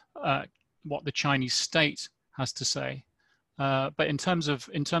the Chinese state has to say. But in terms of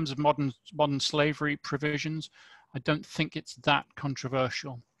modern slavery provisions, I don't think it's that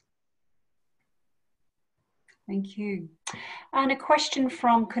controversial. Thank you. And a question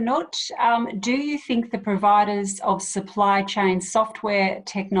from Knut. Do you think the providers of supply chain software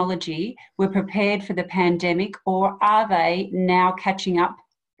technology were prepared for the pandemic, or are they now catching up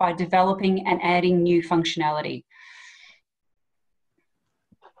by developing and adding new functionality?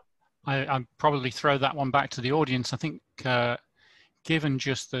 I'd probably throw that one back to the audience. I think given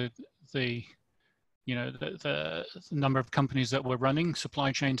just the number of companies that were running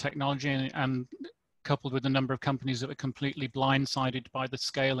supply chain technology and coupled with the number of companies that were completely blindsided by the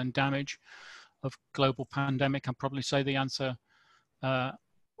scale and damage of global pandemic, I'd probably say the answer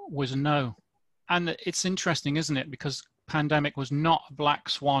was no. And it's interesting, isn't it? Because pandemic was not a black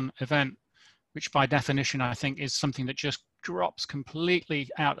swan event, which by definition, I think is something that just drops completely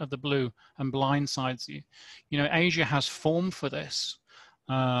out of the blue and blindsides you. You know, Asia has formed for this.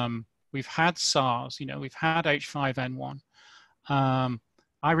 We've had SARS, you know, we've had H5N1.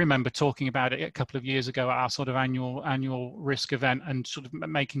 I remember talking about it a couple of years ago at our sort of annual risk event and sort of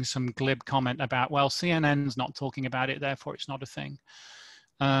making some glib comment about, well, CNN's not talking about it, therefore it's not a thing.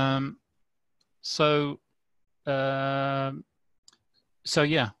 So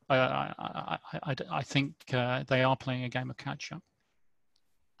yeah, I think they are playing a game of catch up.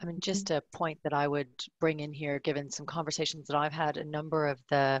 I mean, just a point that I would bring in here, given some conversations that I've had, a number of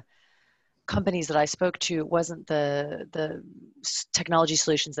the companies that I spoke to, wasn't the technology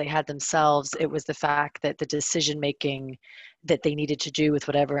solutions they had themselves. It was the fact that the decision making that they needed to do with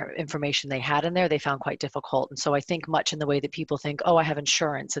whatever information they had in there, they found quite difficult. And so I think much in the way that people think, oh, I have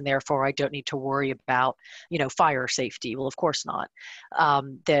insurance and therefore I don't need to worry about, you know, fire safety. Well, of course not.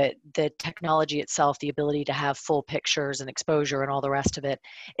 The technology itself, the ability to have full pictures and exposure and all the rest of it,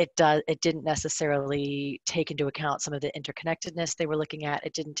 it didn't necessarily take into account some of the interconnectedness they were looking at.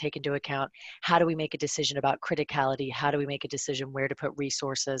 It didn't take into account how do we make a decision about criticality? How do we make a decision where to put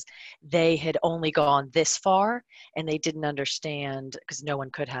resources? They had only gone this far and they didn't understand, because no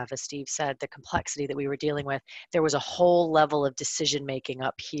one could have, as Steve said, the complexity that we were dealing with. There was a whole level of decision making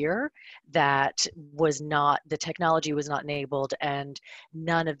up here that was not, the technology was not enabled, and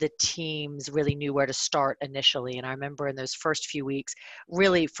none of the teams really knew where to start initially. And I remember in those first few weeks,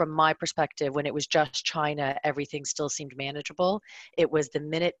 really from my perspective, when it was just China, everything still seemed manageable. It was the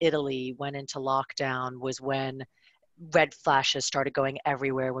minute Italy went into lockdown was when red flashes started going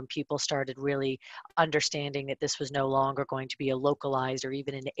everywhere, when people started really understanding that this was no longer going to be a localized or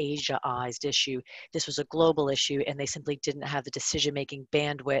even an Asia-ized issue. This was a global issue, and they simply didn't have the decision-making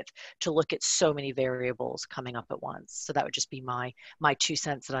bandwidth to look at so many variables coming up at once. So that would just be my 2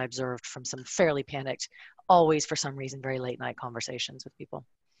 cents that I observed from some fairly panicked, always for some reason, very late night conversations with people.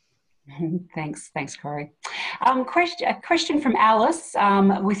 Thanks, Corey. A question from Alice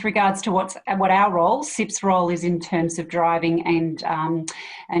with regards to what our role, CIPS' role, is in terms of driving and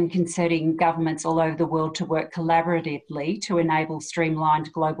concerting governments all over the world to work collaboratively to enable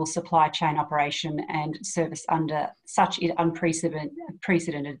streamlined global supply chain operation and service under such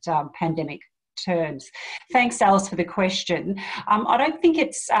unprecedented pandemic terms. Thanks, Alice, for the question. I don't think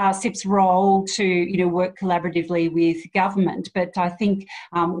it's CIP's role to work collaboratively with government, but I think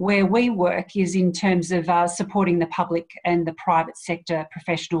where we work is in terms of supporting the public and the private sector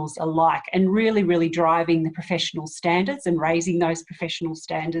professionals alike, and really driving the professional standards and raising those professional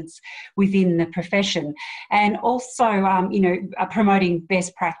standards within the profession, and also promoting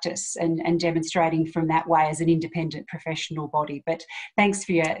best practice and demonstrating from that way as an independent professional body. But thanks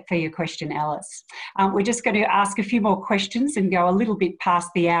for your question, Alice. We're just going to ask a few more questions and go a little bit past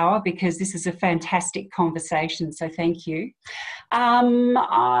the hour because this is a fantastic conversation, so thank you.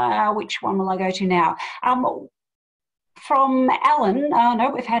 Which one will I go to now? From Alan,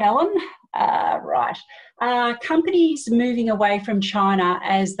 no, we've had Alan. Right. Companies moving away from China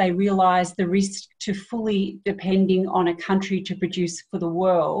as they realise the risk to fully depending on a country to produce for the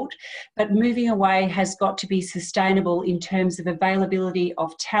world, but moving away has got to be sustainable in terms of availability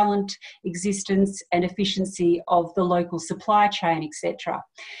of talent, existence and efficiency of the local supply chain, etc.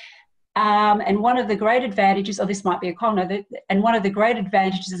 And one of the great advantages, or this might be a comment, and one of the great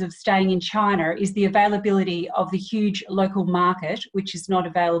advantages of staying in China is the availability of the huge local market, which is not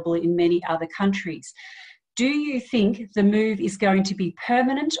available in many other countries. Do you think the move is going to be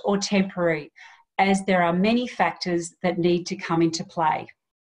permanent or temporary, as there are many factors that need to come into play?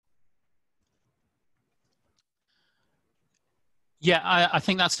 Yeah, I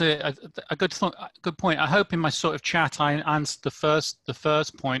think that's a good point. I hope in my sort of chat I answered the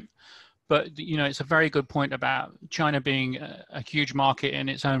first point. But it's a very good point about China being a huge market in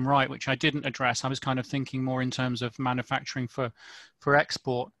its own right, which I didn't address. I was kind of thinking more in terms of manufacturing for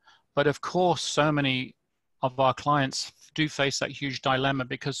export. But of course, so many of our clients do face that huge dilemma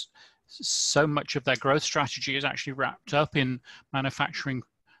because so much of their growth strategy is actually wrapped up in manufacturing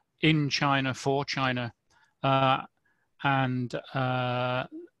in China for China.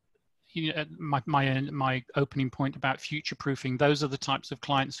 my opening point about future proofing, those are the types of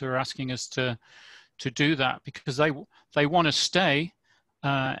clients who are asking us to do that, because they want to stay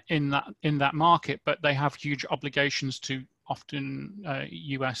in that market, but they have huge obligations to often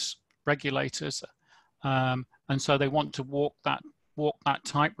US regulators, and so they want to walk that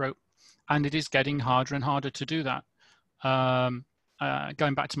tightrope, and it is getting harder and harder to do that.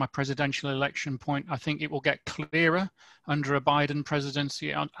 Going back to my presidential election point, I think it will get clearer under a Biden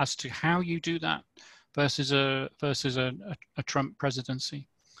presidency as to how you do that versus a Trump presidency.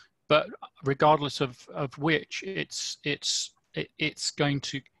 But regardless of which, it's going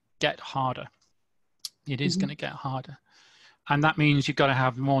to get harder. It is going to get harder. And that means you've got to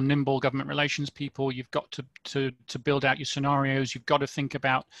have more nimble government relations people. You've got to build out your scenarios. You've got to think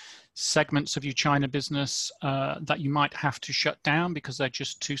about segments of your China business that you might have to shut down because they're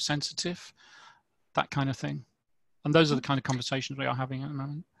just too sensitive, that kind of thing. And those are the kind of conversations we are having at the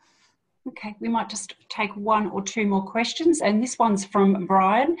moment. Okay, we might just take one or two more questions. And this one's from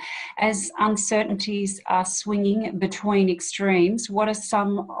Brian. As uncertainties are swinging between extremes, what are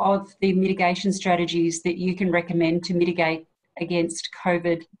some of the mitigation strategies that you can recommend to mitigate against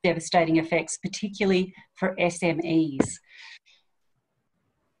COVID devastating effects, particularly for SMEs?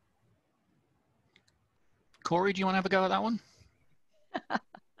 Corey, do you want to have a go at that one?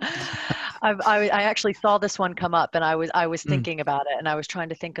 I actually saw this one come up, and I was thinking about it, and I was trying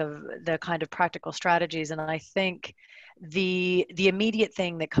to think of the kind of practical strategies, and I think the immediate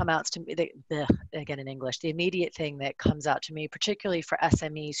thing that comes out to me, again in English, the immediate thing that comes out to me, particularly for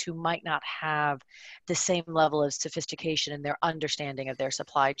SMEs who might not have the same level of sophistication in their understanding of their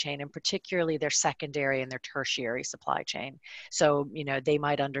supply chain, and particularly their secondary and their tertiary supply chain. So, they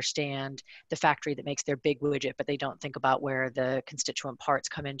might understand the factory that makes their big widget, but they don't think about where the constituent parts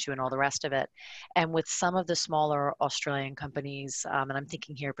come into and all the rest of it. And with some of the smaller Australian companies, and I'm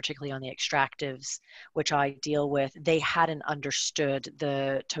thinking here particularly on the extractives, which I deal with, they hadn't understood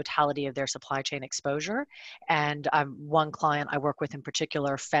the totality of their supply chain exposure. And one client I work with in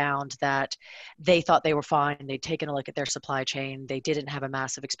particular found that they thought they were fine. They'd taken a look at their supply chain. They didn't have a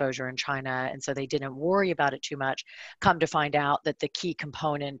massive exposure in China, and so they didn't worry about it too much. Come to find out that the key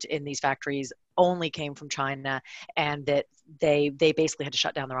component in these factories only came from China, and that they basically had to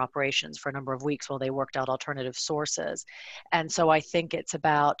shut down their operations for a number of weeks while they worked out alternative sources. And so I think it's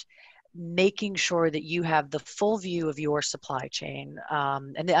about making sure that you have the full view of your supply chain.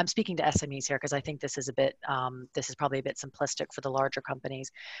 And I'm speaking to SMEs here because I think this is probably a bit simplistic for the larger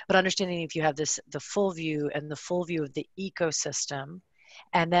companies, but understanding if you have the full view and the full view of the ecosystem,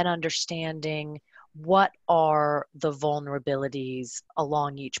 and then understanding what are the vulnerabilities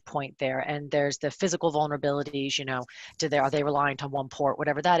along each point there. And there's the physical vulnerabilities, are they reliant on one port,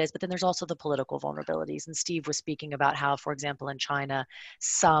 whatever that is, but then there's also the political vulnerabilities. And Steve was speaking about how, for example, in China,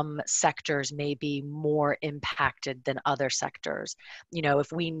 some sectors may be more impacted than other sectors.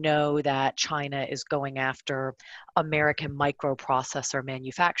 If we know that China is going after American microprocessor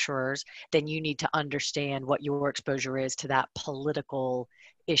manufacturers, then you need to understand what your exposure is to that political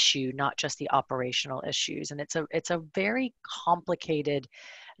issue, not just the operational issues. And it's a very complicated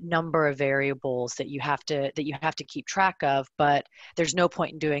number of variables that you have to keep track of, but there's no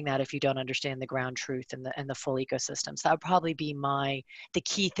point in doing that if you don't understand the ground truth and the full ecosystem. So that would probably be the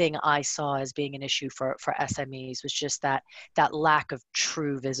key thing I saw as being an issue for SMEs, was just that lack of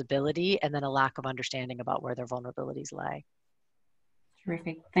true visibility, and then a lack of understanding about where their vulnerabilities lay.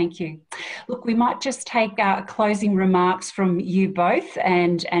 Terrific, thank you. Look, we might just take closing remarks from you both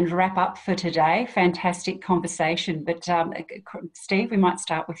and wrap up for today. Fantastic conversation. But Steve, we might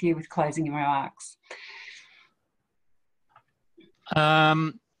start with you with closing remarks.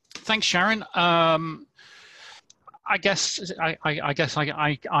 Thanks, Sharon. I guess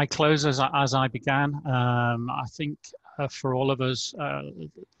I close as I began. I think for all of us,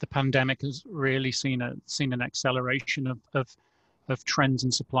 the pandemic has really seen an acceleration of trends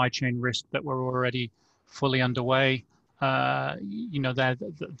in supply chain risk that were already fully underway.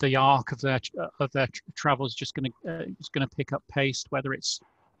 The arc of their travel is just going to pick up pace, whether it's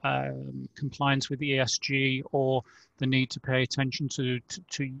compliance with the ESG or the need to pay attention to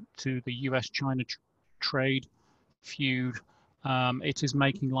the US-China trade feud. It is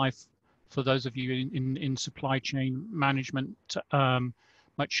making life for those of you in supply chain management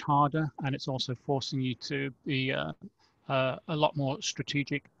much harder, and it's also forcing you to be a lot more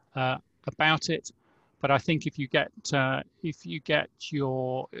strategic about it. But I think if you get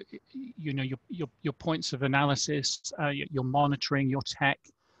your points of analysis, your monitoring, your tech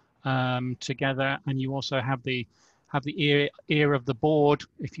together, and you also have the ear of the board,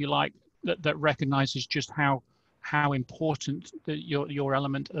 if you like, that recognizes just how how important your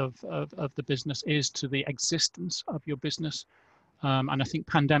element of the business is to the existence of your business. And I think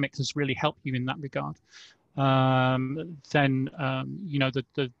pandemic has really helped you in that regard. Then you know,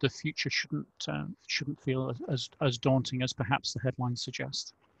 the future shouldn't feel as daunting as perhaps the headlines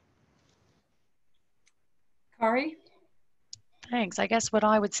suggest. Corey? Thanks. I guess what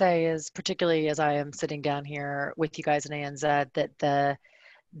I would say is, particularly as I am sitting down here with you guys in ANZ, that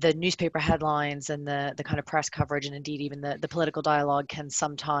the newspaper headlines and the kind of press coverage, and indeed even the political dialogue, can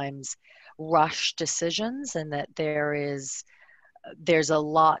sometimes rush decisions, and that there's a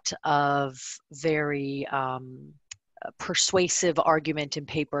lot of very persuasive argument in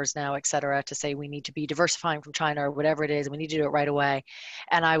papers now, et cetera, to say we need to be diversifying from China or whatever it is, and we need to do it right away.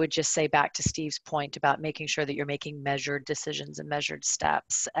 And I would just say, back to Steve's point about making sure that you're making measured decisions and measured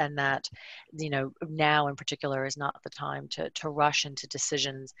steps, and that, you know, now in particular is not the time to rush into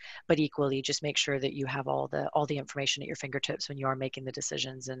decisions, but equally just make sure that you have all the information at your fingertips when you are making the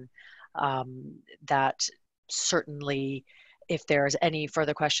decisions. And that certainly, if there's any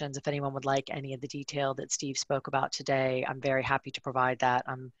further questions, if anyone would like any of the detail that Steve spoke about today, I'm very happy to provide that.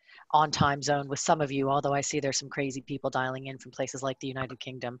 I'm on time zone with some of you, although I see there's some crazy people dialing in from places like the United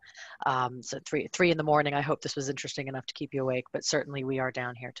Kingdom. So three in the morning, I hope this was interesting enough to keep you awake, but certainly we are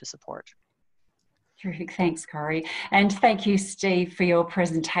down here to support. Terrific, thanks Corey. And thank you, Steve, for your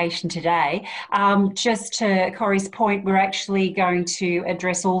presentation today. Just to Corey's point, we're actually going to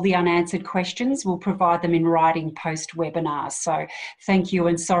address all the unanswered questions. We'll provide them in writing post-webinar. So thank you,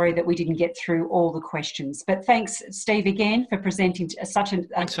 and sorry that we didn't get through all the questions. But thanks, Steve, again for presenting such a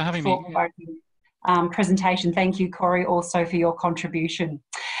Thanks for having me. Presentation. Thank you, Corey, also for your contribution.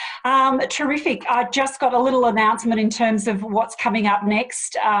 Terrific. I just got a little announcement in terms of what's coming up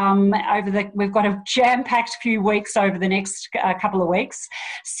next. We've got a jam-packed few weeks over the next couple of weeks.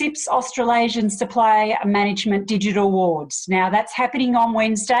 CIPS Australasian Supply Management Digital Awards. Now that's happening on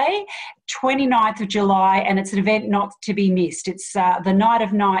Wednesday, 29th of July, and it's an event not to be missed. It's the night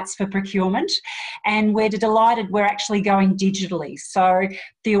of nights for procurement, and we're delighted we're actually going digitally. So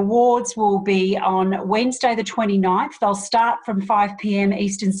the awards will be on Wednesday the 29th. They'll start from 5 p.m.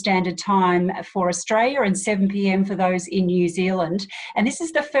 Eastern Standard Time for Australia and 7 p.m. for those in New Zealand. And this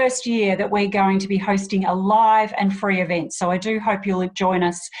is the first year that we're going to be hosting a live and free event. So I do hope you'll join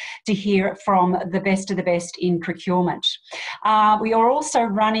us to hear from the best of the best in procurement. We are also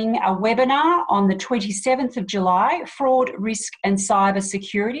running a webinar on the 27th of July, Fraud, Risk and Cyber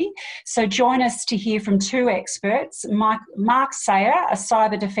Security. So join us to hear from two experts, Mark Sayer, a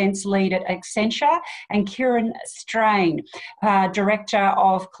cyber defence lead at Accenture, and Kieran Strain, Director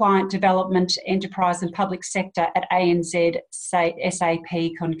of Client Development, Enterprise and Public Sector at ANZ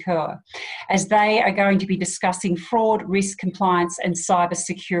SAP Concur, as they are going to be discussing fraud, risk, compliance and cyber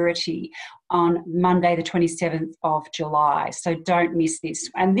security on Monday the 27th of July. So don't miss this.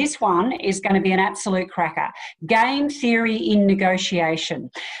 And this one is going to be an absolute cracker. Game Theory in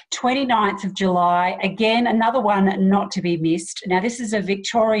Negotiation. 29th of July, again, another one not to be missed. Now this is a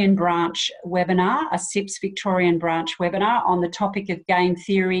Victorian branch webinar, a CIPS Victorian branch webinar on the topic of Game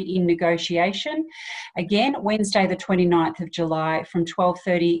Theory in Negotiation. Again, Wednesday the 29th of July from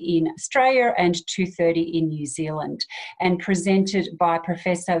 12:30 in Australia and 2:30 in New Zealand, and presented by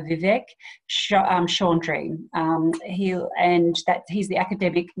Professor Vivek Chaudhry. He's the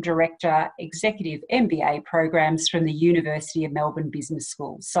Academic Director, Executive MBA Programs from the University of Melbourne Business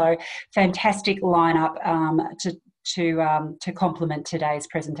School. So fantastic lineup to complement today's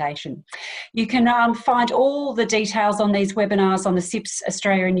presentation. You can find all the details on these webinars on the CIPS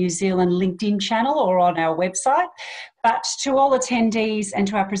Australia and New Zealand LinkedIn channel or on our website. But to all attendees and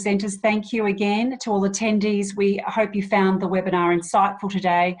to our presenters, thank you again. To all attendees, we hope you found the webinar insightful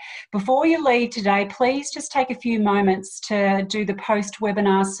today. Before you leave today, please just take a few moments to do the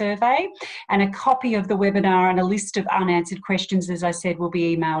post-webinar survey, and a copy of the webinar and a list of unanswered questions, as I said, will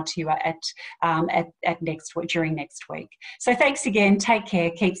be emailed to you during next week. So thanks again. Take care.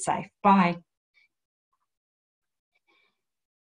 Keep safe. Bye.